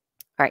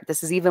right,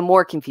 this is even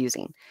more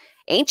confusing.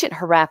 Ancient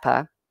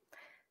Harappa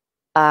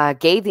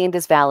gave the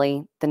Indus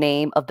Valley the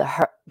name of the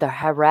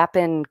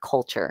Harappan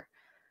culture.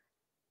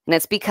 And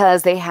it's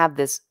because they have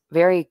this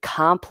very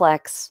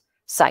complex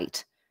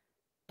site,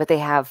 but they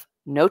have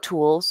no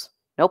tools,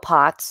 no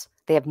pots.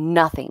 They have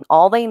nothing.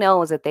 All they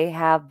know is that they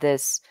have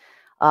this,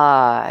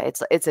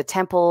 it's a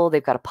temple.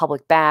 They've got a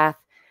public bath.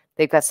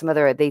 They've got some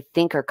other, they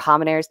think are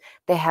common areas.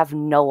 They have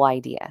no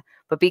idea.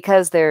 But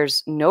because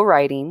there's no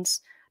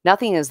writings,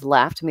 nothing is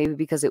left, maybe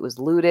because it was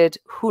looted.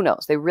 Who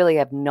knows? They really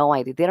have no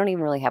idea. They don't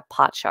even really have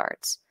pot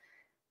shards.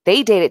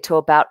 They date it to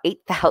about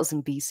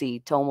 8,000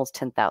 BC to almost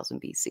 10,000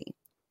 BC.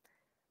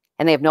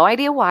 And they have no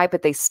idea why,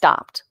 but they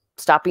stopped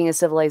being a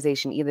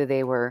civilization. Either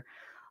they were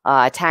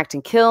attacked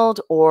and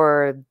killed,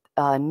 or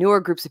newer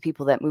groups of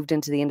people that moved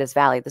into the Indus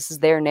Valley. This is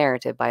their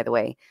narrative, by the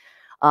way.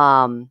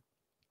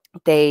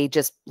 They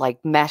just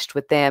like meshed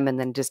with them and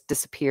then just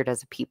disappeared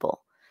as a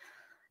people.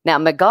 Now,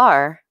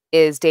 Megar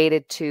is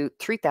dated to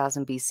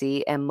 3000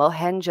 BC, and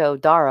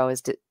Mohenjo-daro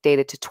is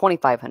dated to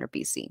 2500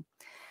 BC.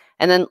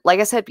 And then, like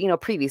I said,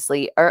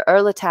 previously,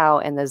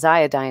 Erletau and the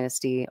Zaya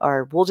dynasty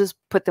we'll just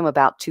put them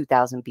about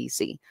 2000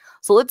 BC.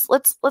 So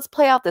let's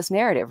play out this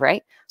narrative,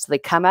 right? So they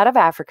come out of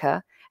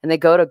Africa and they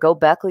go to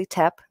Göbekli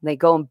Tepe, and they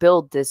go and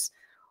build this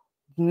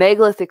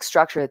megalithic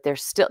structure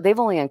that they've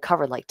only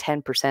uncovered like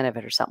 10% of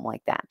it or something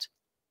like that.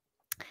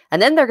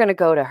 And then they're going to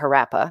go to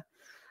Harappa,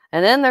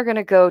 and then they're going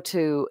to go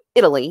to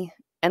Italy,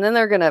 and then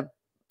they're going to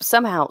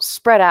somehow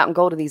spread out and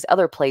go to these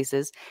other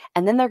places,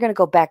 and then they're going to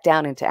go back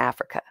down into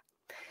Africa.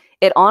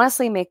 It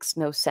honestly makes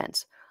no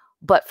sense.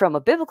 But from a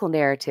biblical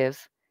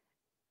narrative,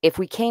 if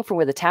we came from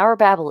where the Tower of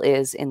Babel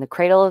is, in the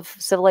cradle of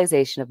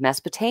civilization of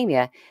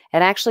Mesopotamia, it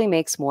actually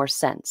makes more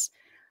sense.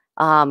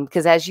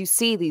 Because as you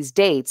see these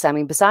dates, I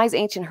mean, besides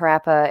ancient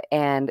Harappa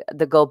and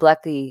the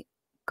Göbekli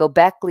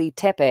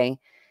Tepe,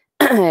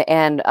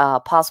 and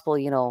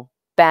possible,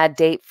 bad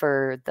date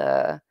for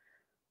the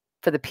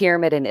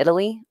pyramid in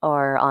Italy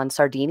or on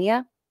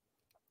Sardinia,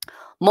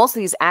 most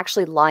of these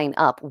actually line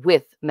up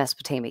with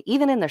Mesopotamia.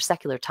 Even in their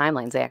secular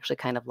timelines, they actually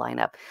kind of line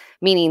up,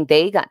 meaning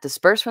they got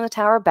dispersed from the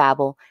Tower of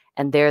Babel,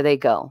 and there they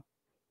go,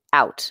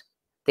 out.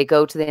 They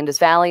go to the Indus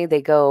Valley,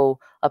 they go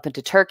up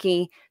into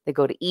Turkey, they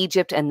go to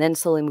Egypt, and then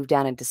slowly move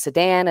down into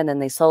Sudan, and then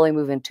they slowly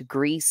move into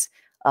Greece,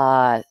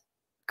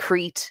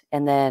 Crete,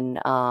 and then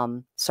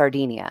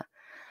Sardinia.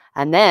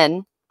 And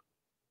then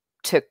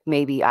took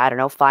maybe,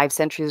 5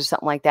 centuries or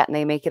something like that, and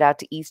they make it out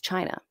to East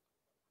China.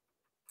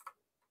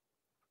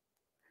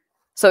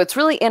 So it's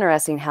really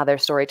interesting how their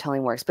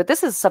storytelling works. But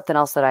this is something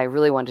else that I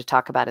really wanted to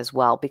talk about as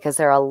well, because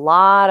there are a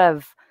lot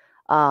of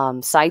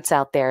sites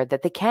out there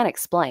that they can't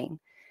explain.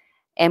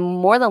 And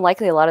more than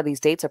likely, a lot of these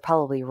dates are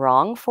probably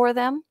wrong for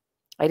them.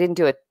 I didn't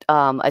do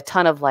a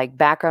ton of like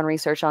background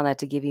research on that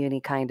to give you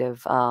any kind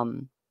of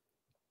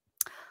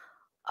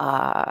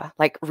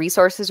like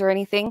resources or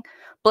anything.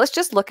 But let's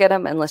just look at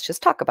them and let's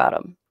just talk about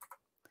them.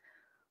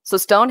 So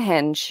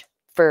Stonehenge,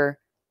 for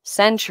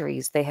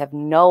centuries, they have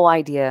no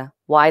idea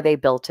why they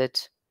built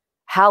it,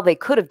 how they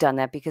could have done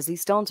that, because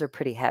these stones are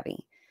pretty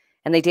heavy.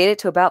 And they date it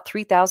to about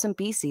 3000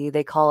 BC.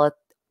 They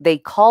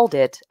called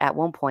it at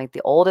one point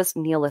the oldest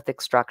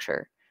Neolithic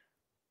structure.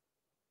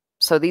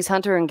 So these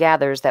hunter and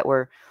gatherers that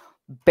were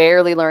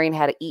barely learning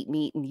how to eat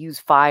meat and use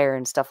fire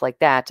and stuff like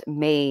that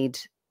made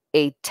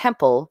a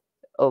temple,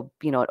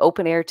 an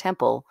open air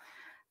temple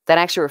that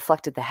actually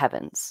reflected the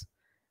heavens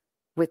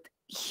with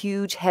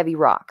huge heavy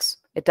rocks.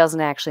 It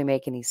doesn't actually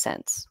make any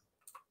sense.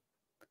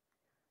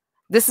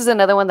 This is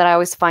another one that I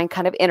always find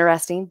kind of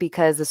interesting,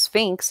 because the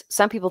Sphinx,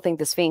 some people think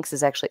the Sphinx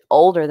is actually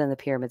older than the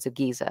pyramids of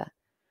Giza.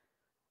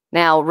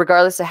 Now,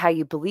 regardless of how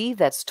you believe,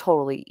 that's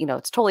totally,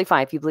 it's totally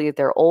fine if you believe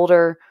they're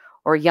older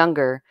or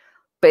younger,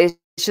 but it's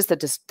just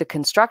that the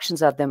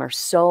constructions of them are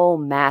so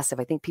massive.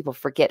 I think people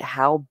forget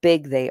how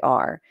big they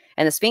are.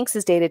 And the Sphinx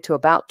is dated to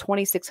about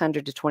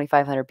 2600 to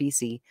 2500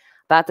 BC,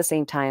 about the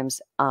same time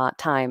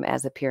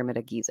as the Pyramid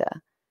of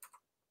Giza.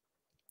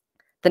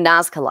 The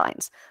Nazca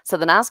lines. So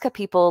the Nazca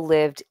people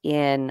lived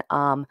in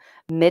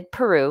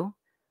mid-Peru.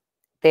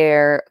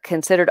 They're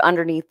considered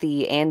underneath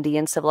the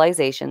Andean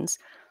civilizations.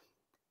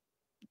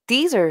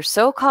 These are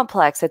so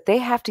complex that they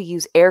have to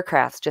use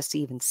aircrafts just to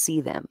even see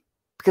them,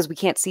 because we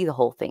can't see the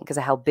whole thing because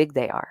of how big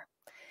they are.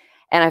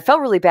 And I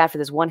felt really bad for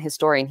this one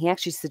historian. He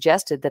actually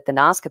suggested that the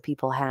Nazca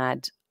people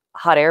had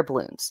hot air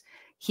balloons.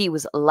 He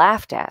was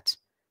laughed at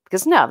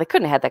because no, they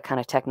couldn't have had that kind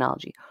of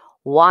technology.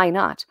 Why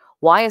not?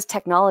 Why is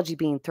technology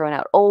being thrown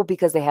out? Oh,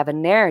 because they have a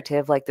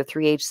narrative like the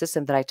 3H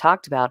system that I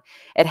talked about.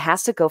 It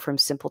has to go from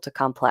simple to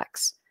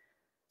complex.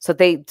 So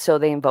they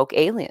invoke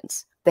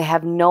aliens. They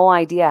have no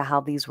idea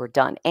how these were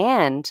done.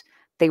 And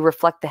they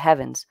reflect the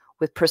heavens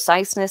with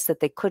preciseness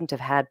that they couldn't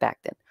have had back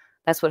then.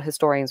 That's what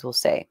historians will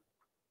say.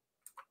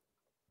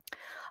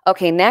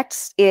 Okay,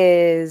 next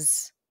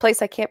is a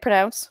place I can't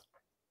pronounce.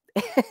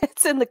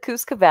 It's in the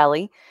Cusco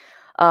Valley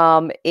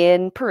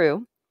in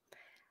Peru.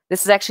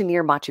 This is actually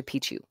near Machu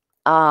Picchu.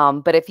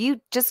 But if you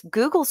just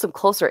Google some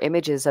closer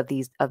images of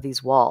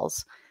these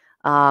walls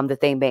that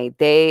they made,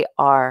 they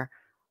are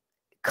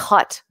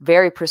cut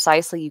very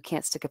precisely. You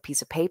can't stick a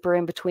piece of paper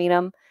in between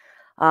them.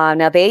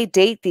 Now they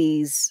date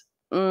these,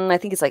 I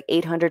think it's like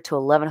 800 to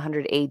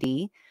 1100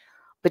 AD.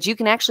 But you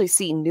can actually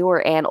see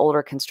newer and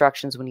older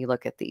constructions when you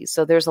look at these.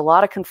 So there's a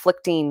lot of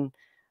conflicting,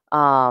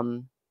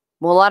 well,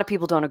 a lot of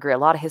people don't agree. A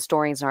lot of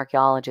historians and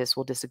archaeologists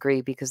will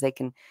disagree because they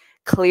can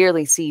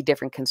clearly see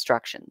different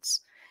constructions.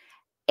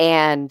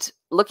 And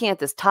looking at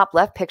this top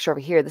left picture over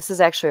here, this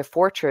is actually a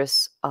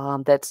fortress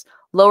that's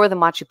lower than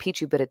Machu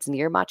Picchu, but it's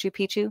near Machu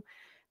Picchu.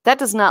 That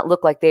does not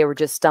look like they were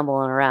just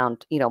stumbling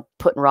around,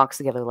 putting rocks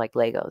together like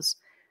Legos.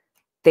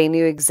 They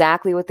knew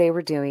exactly what they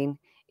were doing.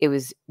 It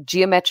was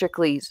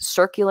geometrically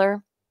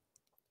circular.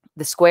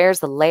 The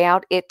squares, the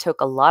layout, it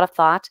took a lot of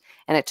thought,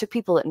 and it took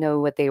people that know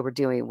what they were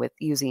doing with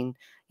using,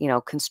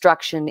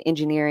 construction,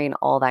 engineering,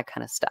 all that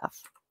kind of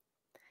stuff.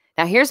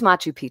 Now here's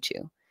Machu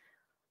Picchu.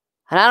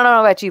 And I don't know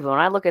about you, but when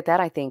I look at that,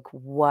 I think,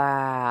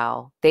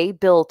 wow, they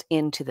built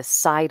into the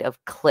side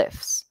of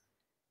cliffs.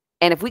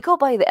 And if we go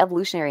by the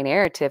evolutionary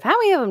narrative, how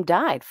many of them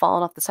died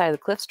falling off the side of the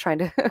cliffs trying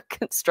to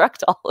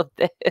construct all of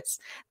this?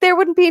 There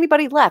wouldn't be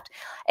anybody left.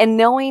 And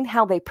knowing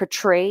how they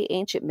portray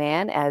ancient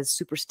man as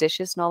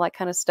superstitious and all that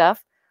kind of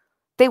stuff,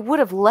 they would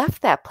have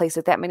left that place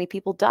if that many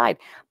people died.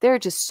 There are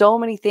just so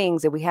many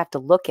things that we have to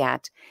look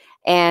at.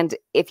 And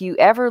if you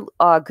ever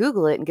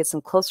Google it and get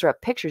some closer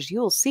up pictures,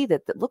 you will see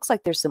that it looks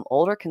like there's some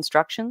older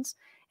constructions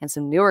and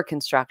some newer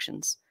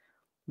constructions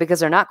because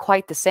they're not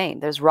quite the same.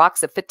 There's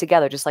rocks that fit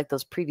together just like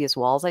those previous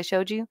walls I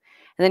showed you. And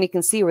then you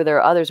can see where there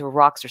are others where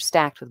rocks are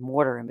stacked with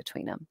mortar in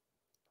between them.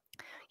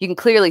 You can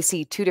clearly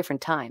see two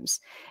different times.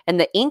 And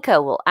the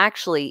Inca will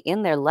actually,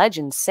 in their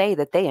legends, say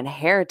that they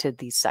inherited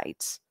these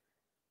sites.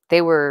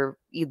 They were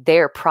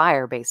there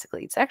prior,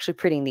 basically. It's actually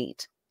pretty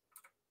neat.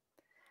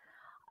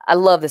 I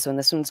love this one.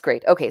 This one's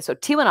great. Okay, so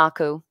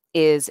Tiwanaku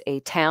is a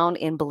town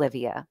in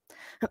Bolivia.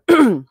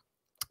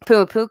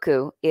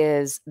 Pumapuku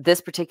is this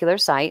particular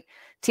site.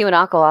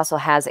 Tiwanaku also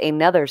has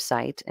another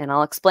site, and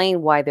I'll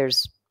explain why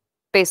there's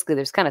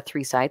kind of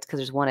three sites because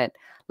there's one at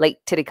Lake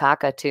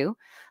Titicaca too.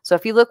 So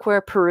if you look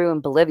where Peru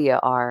and Bolivia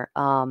are,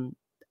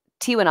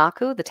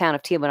 Tiwanaku, the town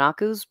of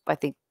Tiwanaku is, I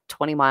think,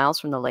 20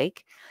 miles from the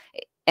lake.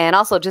 And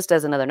also, just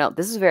as another note,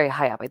 this is very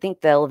high up. I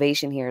think the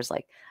elevation here is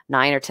like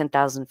 9,000 or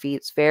 10,000 feet.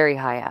 It's very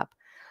high up.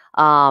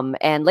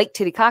 And Lake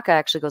Titicaca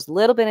actually goes a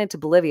little bit into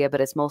Bolivia, but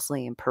it's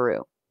mostly in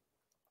Peru.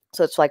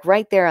 So it's like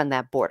right there on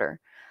that border.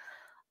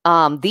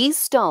 These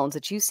stones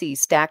that you see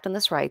stacked on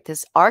this right,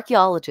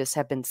 archaeologists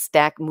have been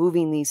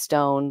moving these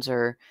stones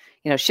or,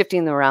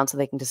 shifting them around so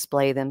they can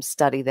display them,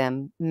 study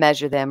them,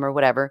 measure them, or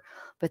whatever.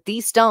 But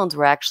these stones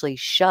were actually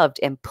shoved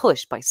and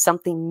pushed by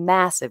something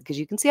massive, because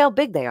you can see how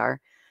big they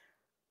are,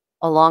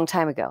 a long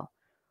time ago.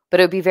 But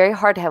it would be very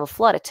hard to have a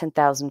flood at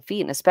 10,000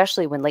 feet, and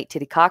especially when Lake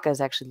Titicaca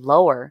is actually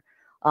lower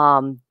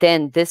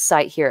than this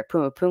site here at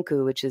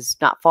Pumapunku, which is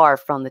not far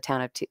from the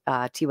town of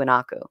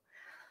Tiwanaku.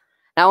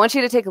 Now, I want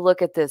you to take a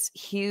look at this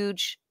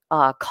huge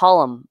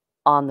column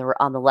on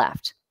the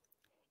left.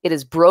 It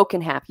is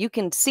broken in half. You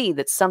can see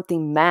that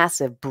something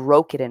massive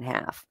broke it in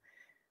half.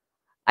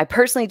 I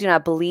personally do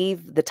not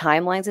believe the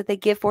timelines that they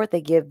give for it.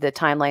 They give the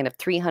timeline of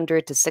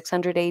 300 to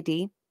 600 AD.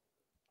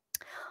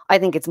 I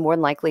think it's more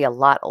than likely a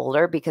lot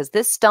older, because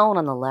this stone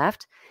on the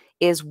left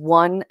is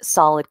one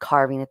solid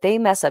carving. If they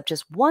mess up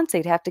just once,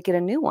 they'd have to get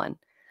a new one.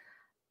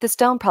 The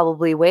stone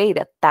probably weighed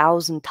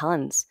 1,000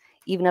 tons,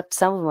 even up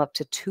some of them up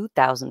to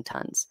 2,000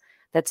 tons.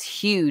 That's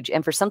huge.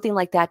 And for something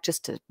like that,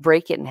 just to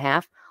break it in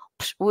half,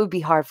 it would be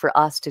hard for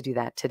us to do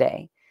that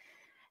today.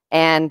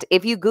 And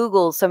if you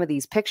Google some of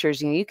these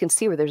pictures, you can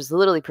see where there's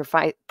literally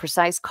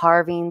precise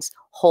carvings,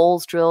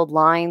 holes drilled,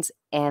 lines,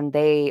 and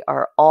they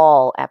are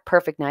all at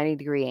perfect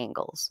 90-degree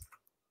angles.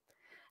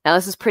 Now,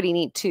 this is pretty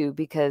neat, too,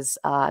 because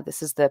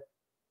this is the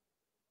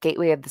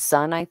gateway of the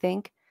sun, I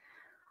think.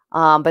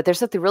 But there's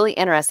something really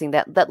interesting.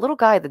 That little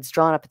guy that's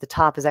drawn up at the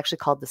top is actually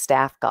called the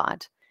staff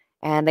god.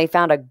 And they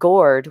found a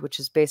gourd, which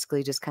is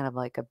basically just kind of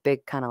like a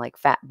big kind of like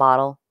fat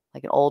bottle,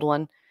 like an old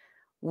one,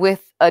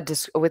 with a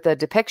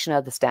depiction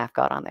of the staff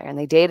god on there. And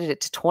they dated it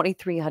to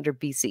 2300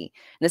 BC. And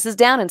this is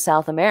down in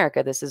South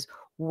America. This is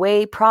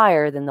way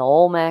prior than the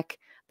Olmec,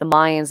 the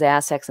Mayans, the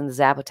Aztecs, and the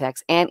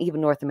Zapotecs, and even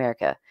North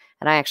America.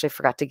 And I actually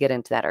forgot to get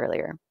into that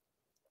earlier.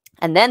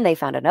 And then they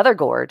found another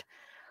gourd,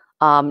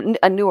 a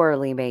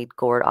newerly made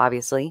gourd,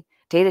 obviously,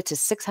 dated to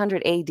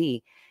 600 AD.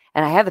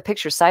 And I have the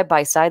pictures side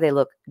by side. They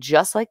look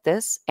just like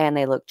this, and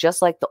they look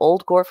just like the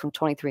old gourd from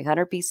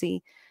 2300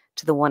 BC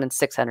to the one in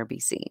 600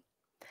 BC.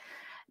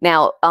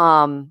 Now,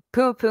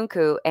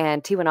 Pumapunku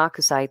and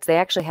Tiwanaku sites, they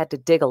actually had to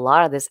dig a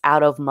lot of this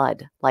out of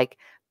mud. Like,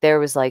 there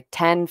was like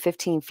 10,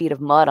 15 feet of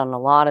mud on a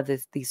lot of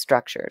these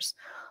structures.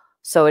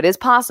 So it is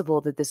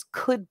possible that this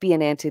could be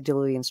an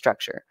antediluvian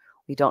structure.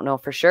 We don't know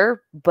for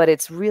sure, but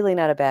it's really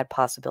not a bad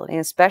possibility.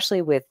 And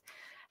especially with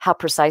how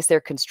precise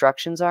their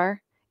constructions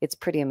are, it's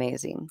pretty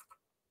amazing.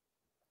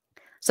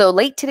 So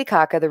Lake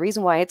Titicaca, the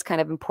reason why it's kind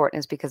of important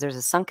is because there's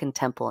a sunken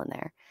temple in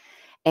there.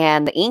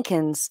 And the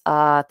Incans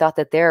thought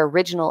that their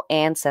original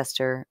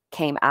ancestor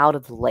came out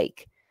of the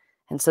lake.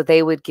 And so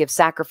they would give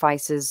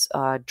sacrifices,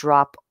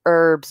 drop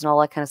herbs and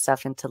all that kind of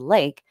stuff into the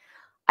lake.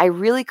 I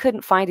really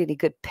couldn't find any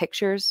good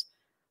pictures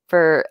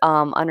for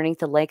underneath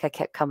the lake. I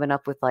kept coming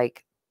up with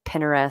like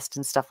Pinterest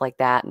and stuff like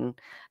that, and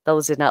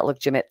those did not look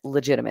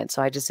legitimate,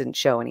 so I just didn't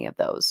show any of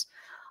those.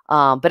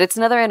 But it's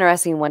another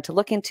interesting one to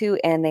look into,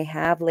 and they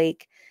have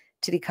Lake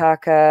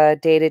Titicaca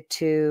dated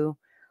to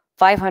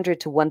 500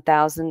 to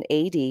 1000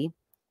 AD,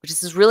 which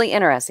is really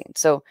interesting.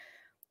 So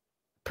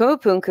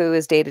Pumapunku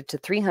is dated to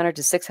 300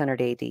 to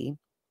 600 AD.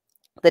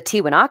 The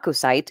Tiwanaku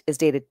site is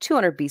dated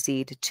 200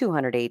 BC to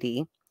 200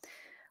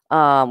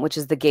 AD, which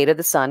is the Gate of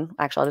the Sun.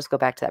 Actually, I'll just go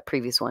back to that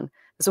previous one.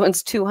 This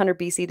one's 200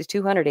 BC to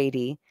 200 AD.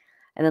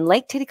 And then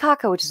Lake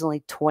Titicaca, which is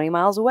only 20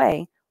 miles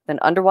away, then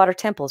underwater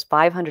temples,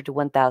 500 to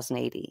 1000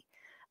 AD.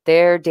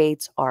 Their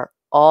dates are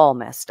all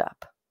messed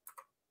up.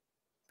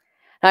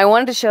 Now, I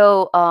wanted to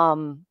show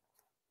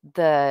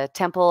the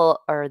temple,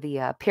 or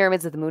the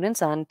pyramids of the moon and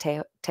sun,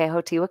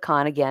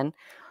 Teotihuacan again,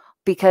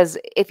 because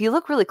if you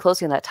look really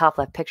closely on that top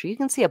left picture, you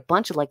can see a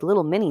bunch of like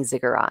little mini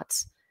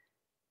ziggurats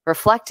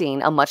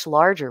reflecting a much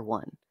larger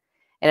one.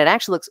 And it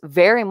actually looks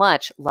very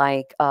much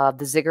like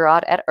the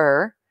ziggurat at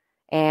Ur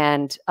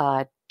and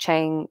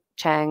Chang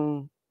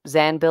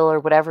Zanbil or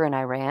whatever in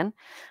Iran.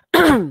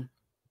 And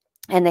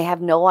they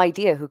have no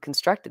idea who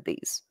constructed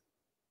these.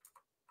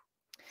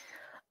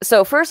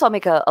 So first I'll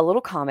make a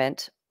little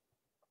comment.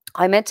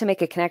 I meant to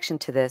make a connection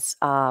to this,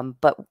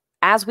 but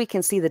as we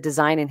can see the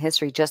design in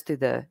history just through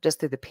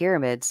the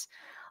pyramids,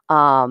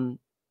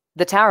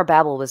 the Tower of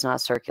Babel was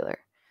not circular.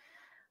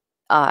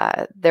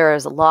 There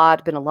has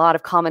been a lot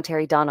of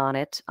commentary done on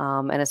it,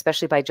 and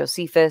especially by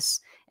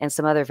Josephus and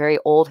some other very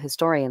old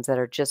historians that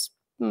are just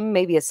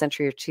maybe a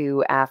century or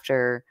two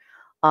after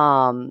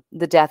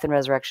the death and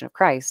resurrection of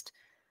Christ,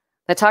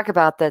 that talk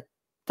about that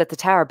the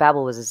Tower of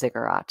Babel was a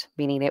ziggurat,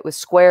 meaning it was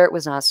square, it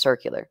was not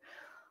circular.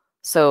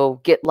 So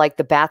get like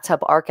the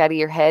bathtub arc out of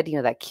your head,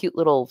 that cute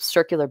little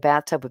circular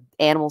bathtub with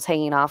animals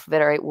hanging off of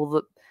it. All right,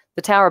 well,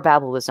 the Tower of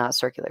Babel was not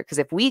circular, because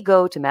if we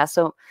go to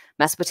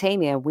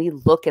Mesopotamia and we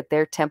look at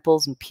their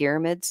temples and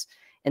pyramids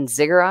and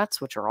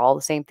ziggurats, which are all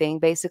the same thing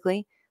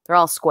basically, they're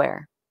all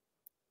square.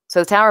 So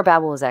the Tower of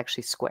Babel is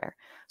actually square.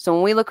 So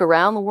when we look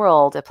around the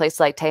world at places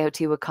like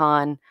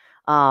Teotihuacan,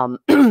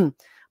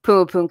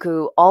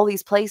 Pumapunku, all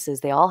these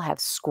places, they all have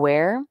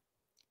square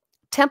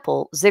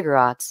temple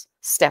ziggurats,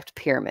 stepped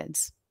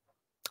pyramids.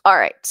 All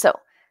right, so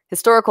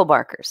historical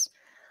markers.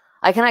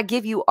 I cannot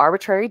give you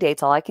arbitrary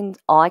dates. All I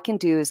can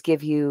do is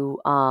give you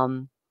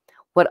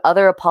what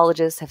other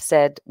apologists have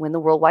said when the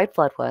worldwide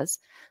flood was,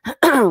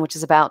 which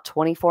is about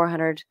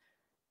 2400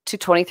 to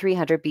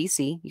 2300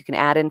 BC. You can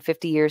add in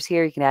 50 years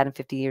here, you can add in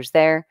 50 years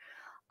there.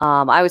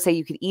 I would say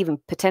you could even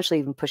potentially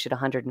even push it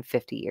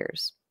 150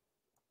 years.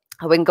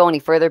 I wouldn't go any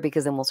further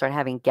because then we'll start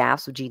having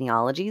gaps with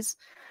genealogies.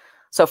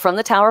 So from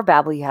the Tower of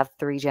Babel, you have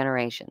 3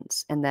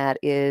 generations, and that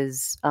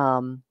is,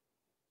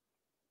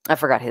 I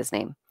forgot his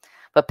name,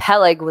 but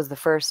Peleg was the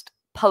first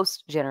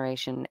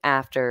post-generation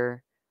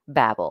after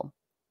Babel.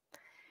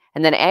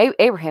 And then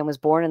Abraham was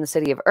born in the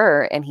city of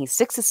Ur, and he's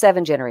 6 to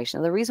 7 generations.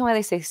 And the reason why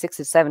they say 6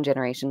 to 7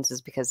 generations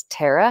is because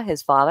Terah,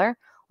 his father,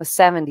 was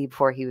 70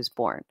 before he was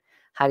born.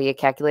 How do you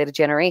calculate a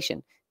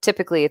generation?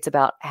 Typically, it's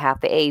about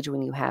half the age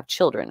when you have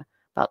children,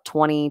 about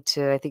 20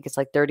 to, I think it's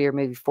like 30 or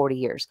maybe 40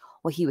 years.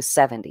 Well, he was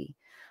 70.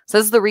 So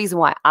this is the reason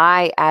why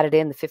I added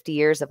in the 50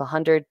 years of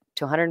 100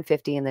 to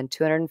 150 and then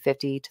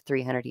 250 to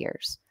 300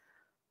 years.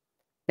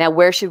 Now,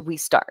 where should we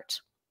start?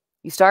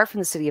 You start from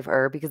the city of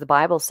Ur because the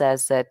Bible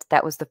says that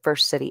that was the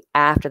first city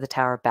after the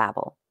Tower of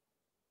Babel.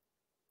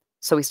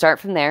 So we start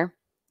from there,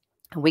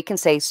 and we can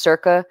say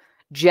circa,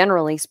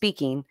 generally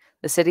speaking,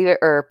 the city of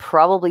Ur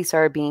probably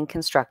started being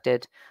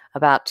constructed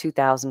about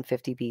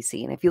 2050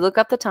 BC. And if you look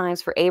up the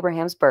times for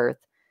Abraham's birth,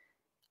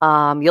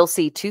 you'll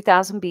see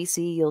 2000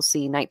 BC, you'll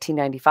see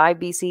 1995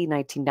 BC,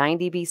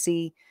 1990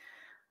 BC.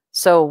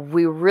 So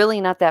we're really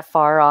not that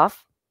far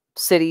off.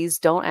 Cities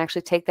don't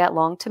actually take that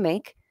long to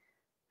make.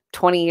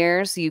 20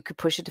 years, you could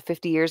push it to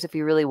 50 years if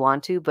you really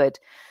want to, but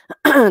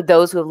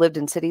those who have lived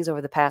in cities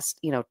over the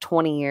past,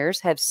 20 years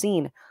have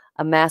seen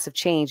a massive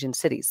change in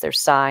cities, their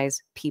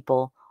size,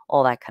 people,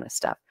 all that kind of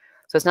stuff.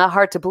 So it's not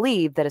hard to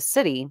believe that a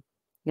city,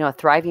 a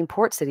thriving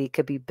port city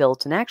could be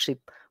built in actually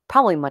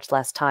probably much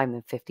less time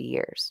than 50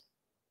 years.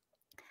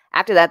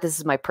 After that, this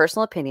is my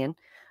personal opinion,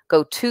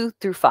 go 2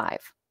 through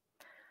 5.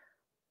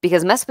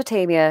 Because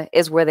Mesopotamia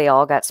is where they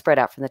all got spread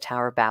out from the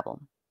Tower of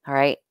Babel. All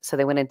right. So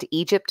they went into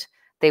Egypt,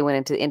 they went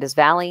into the Indus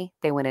Valley,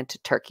 they went into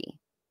Turkey.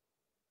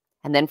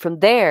 And then from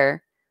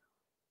there,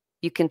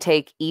 you can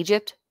take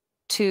Egypt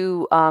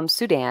to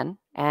Sudan,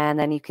 and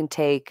then you can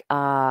take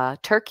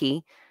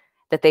Turkey,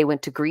 that they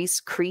went to Greece,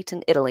 Crete,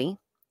 and Italy.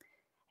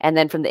 And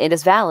then from the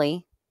Indus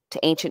Valley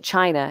to ancient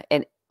China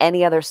and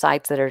any other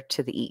sites that are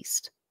to the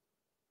east.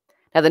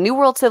 Now, the New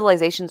World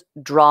civilizations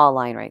draw a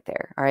line right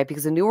there, all right?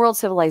 Because the New World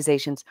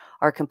civilizations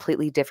are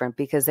completely different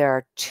because there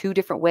are 2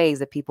 different ways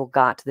that people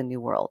got to the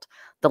New World.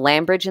 The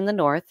land bridge in the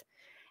north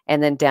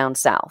and then down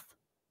south.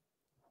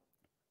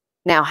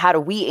 Now, how do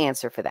we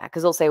answer for that?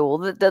 Because they'll say, well,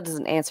 that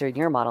doesn't answer in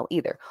your model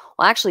either.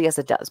 Well, actually, yes,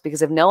 it does.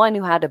 Because if Noah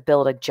knew how to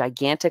build a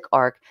gigantic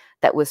ark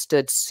that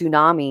withstood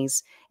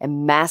tsunamis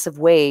and massive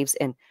waves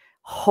and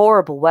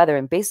horrible weather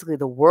and basically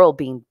the world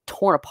being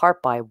torn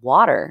apart by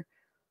water,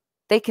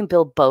 they can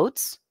build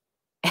boats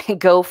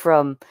and go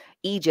from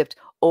Egypt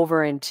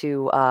over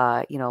into,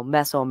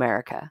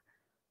 Mesoamerica.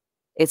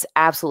 It's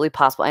absolutely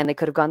possible. And they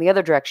could have gone the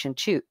other direction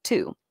too.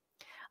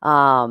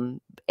 And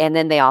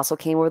then they also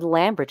came over the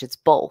land bridge. It's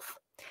both.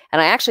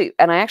 And I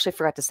actually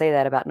forgot to say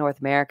that about North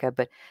America,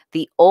 but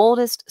the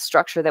oldest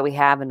structure that we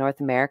have in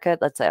North America,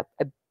 that's a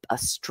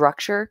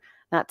structure,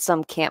 not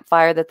some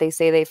campfire that they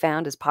say they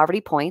found, is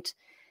Poverty Point.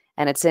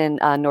 And it's in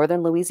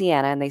northern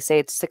Louisiana. And they say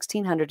it's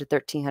 1600 to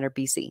 1300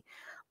 BC.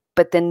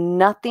 But then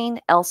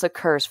nothing else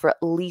occurs for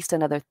at least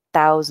another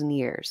 1,000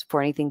 years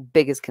before anything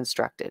big is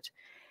constructed.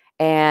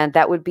 And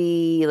that would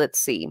be, let's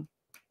see,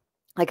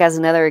 like as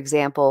another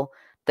example,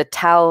 the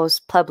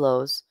Taos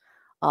Pueblos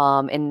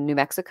in New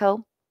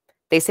Mexico.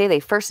 They say they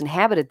first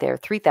inhabited there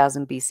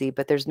 3000 BC,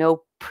 but there's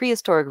no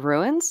prehistoric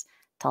ruins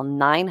till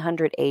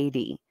 900 AD.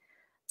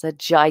 It's a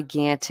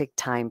gigantic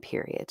time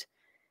period.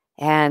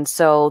 And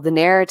so the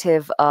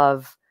narrative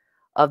of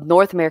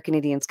North American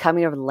Indians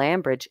coming over the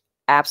land bridge,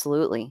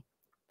 absolutely,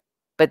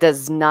 but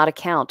does not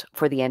account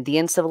for the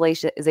Andean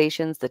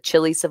civilizations, the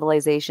Chile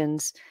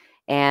civilizations,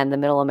 and the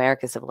Middle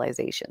America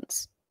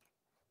civilizations.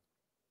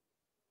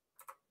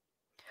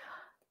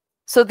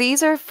 So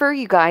these are for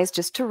you guys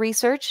just to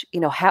research,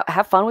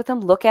 have fun with them,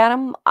 look at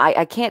them.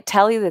 I can't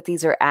tell you that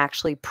these are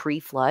actually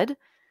pre-flood.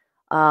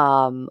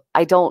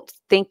 I don't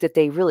think that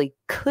they really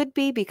could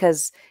be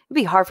because it'd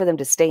be hard for them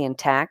to stay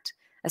intact,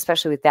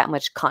 especially with that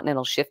much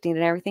continental shifting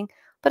and everything.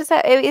 But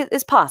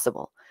it's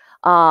possible.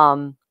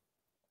 The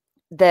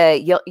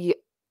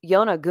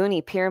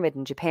Yonaguni Pyramid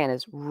in Japan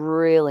is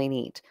really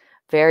neat.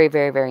 Very,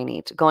 very, very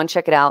neat. Go and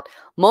check it out.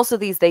 Most of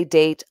these, they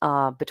date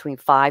between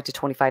 5 to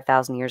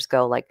 25,000 years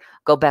ago. Like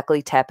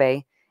Göbekli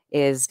Tepe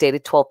is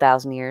dated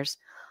 12,000 years.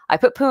 I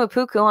put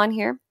Pumapuku on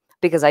here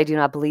because I do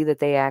not believe that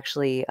they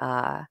actually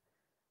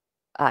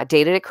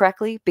dated it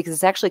correctly, because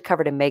it's actually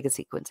covered in mega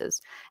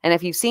sequences. And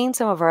if you've seen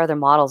some of our other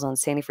models on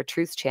Standing for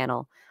Truth's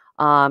channel,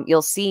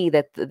 you'll see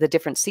that the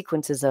different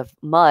sequences of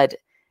mud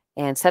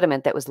and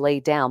sediment that was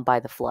laid down by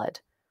the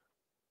flood.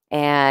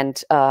 And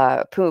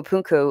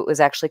Pumapunku was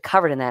actually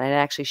covered in that, and it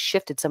actually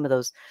shifted some of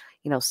those,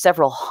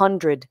 several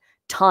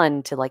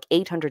 100-ton to like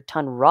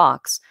 800-ton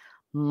rocks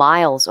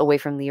miles away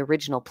from the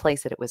original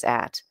place that it was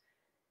at.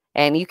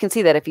 And you can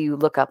see that if you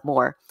look up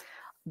more.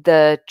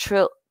 The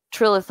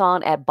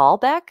Trilithon at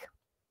Baalbek.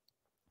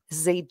 This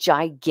is a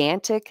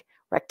gigantic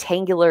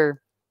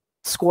rectangular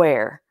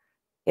square.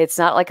 It's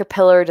not like a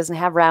pillar, it doesn't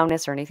have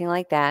roundness or anything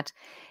like that,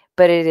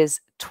 but it is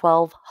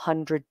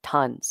 1,200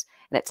 tons,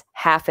 and it's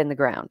half in the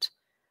ground.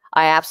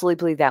 I absolutely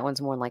believe that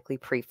one's more likely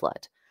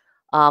pre-flood.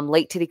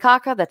 Lake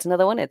Titicaca, that's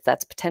another one.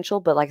 That's potential,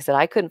 but like I said,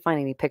 I couldn't find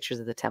any pictures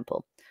of the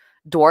temple.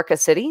 Dwarka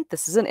City,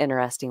 this is an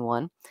interesting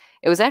one.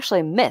 It was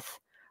actually a myth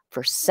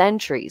for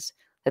centuries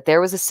that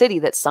there was a city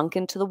that sunk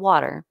into the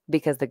water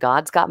because the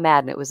gods got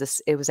mad, and it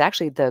was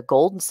actually the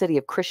golden city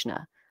of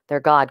Krishna, their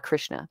god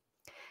Krishna.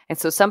 And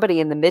so somebody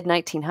in the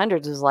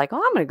mid-1900s was like, oh,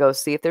 I'm going to go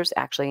see if there's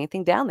actually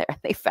anything down there.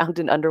 They found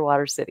an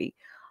underwater city.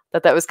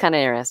 Thought that was kind of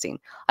interesting.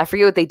 I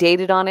forget what they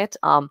dated on it.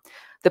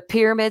 The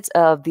pyramids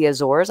of the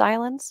Azores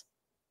Islands.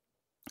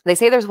 They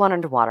say there's one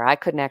underwater. I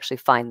couldn't actually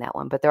find that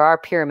one, but there are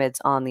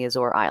pyramids on the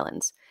Azores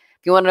Islands.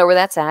 If you want to know where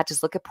that's at,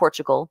 just look at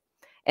Portugal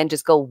and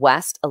just go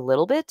west a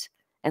little bit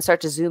and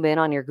start to zoom in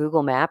on your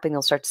Google map, and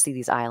you'll start to see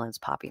these islands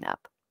popping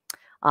up.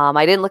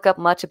 I didn't look up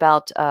much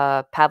about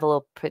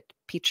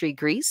Pavlopetri,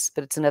 Greece,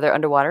 but it's another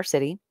underwater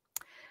city.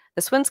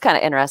 This one's kind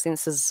of interesting.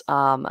 This is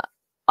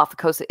off the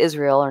coast of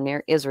Israel or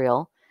near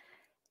Israel.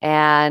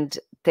 And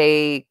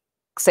they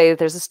say that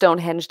there's a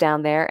Stonehenge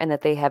down there and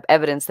that they have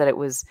evidence that it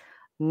was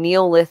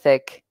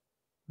Neolithic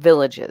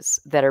villages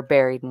that are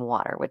buried in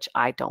water, which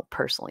I don't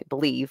personally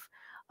believe.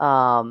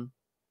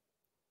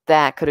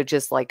 That could have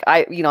just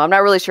I'm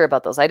not really sure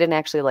about those. I didn't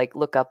actually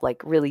look up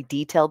really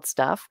detailed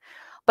stuff.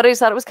 But I just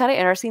thought it was kind of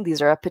interesting.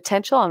 These are a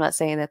potential. I'm not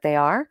saying that they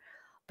are,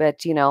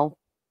 but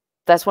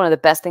that's one of the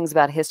best things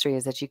about history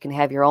is that you can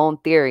have your own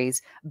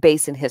theories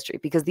based in history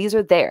because these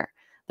are there.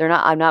 They're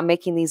not. I'm not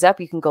making these up.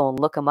 You can go and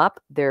look them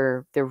up.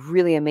 They're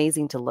really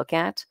amazing to look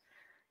at.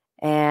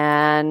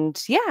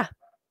 And yeah,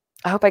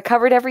 I hope I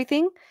covered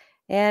everything.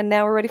 And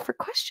now we're ready for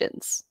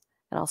questions.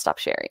 And I'll stop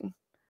sharing.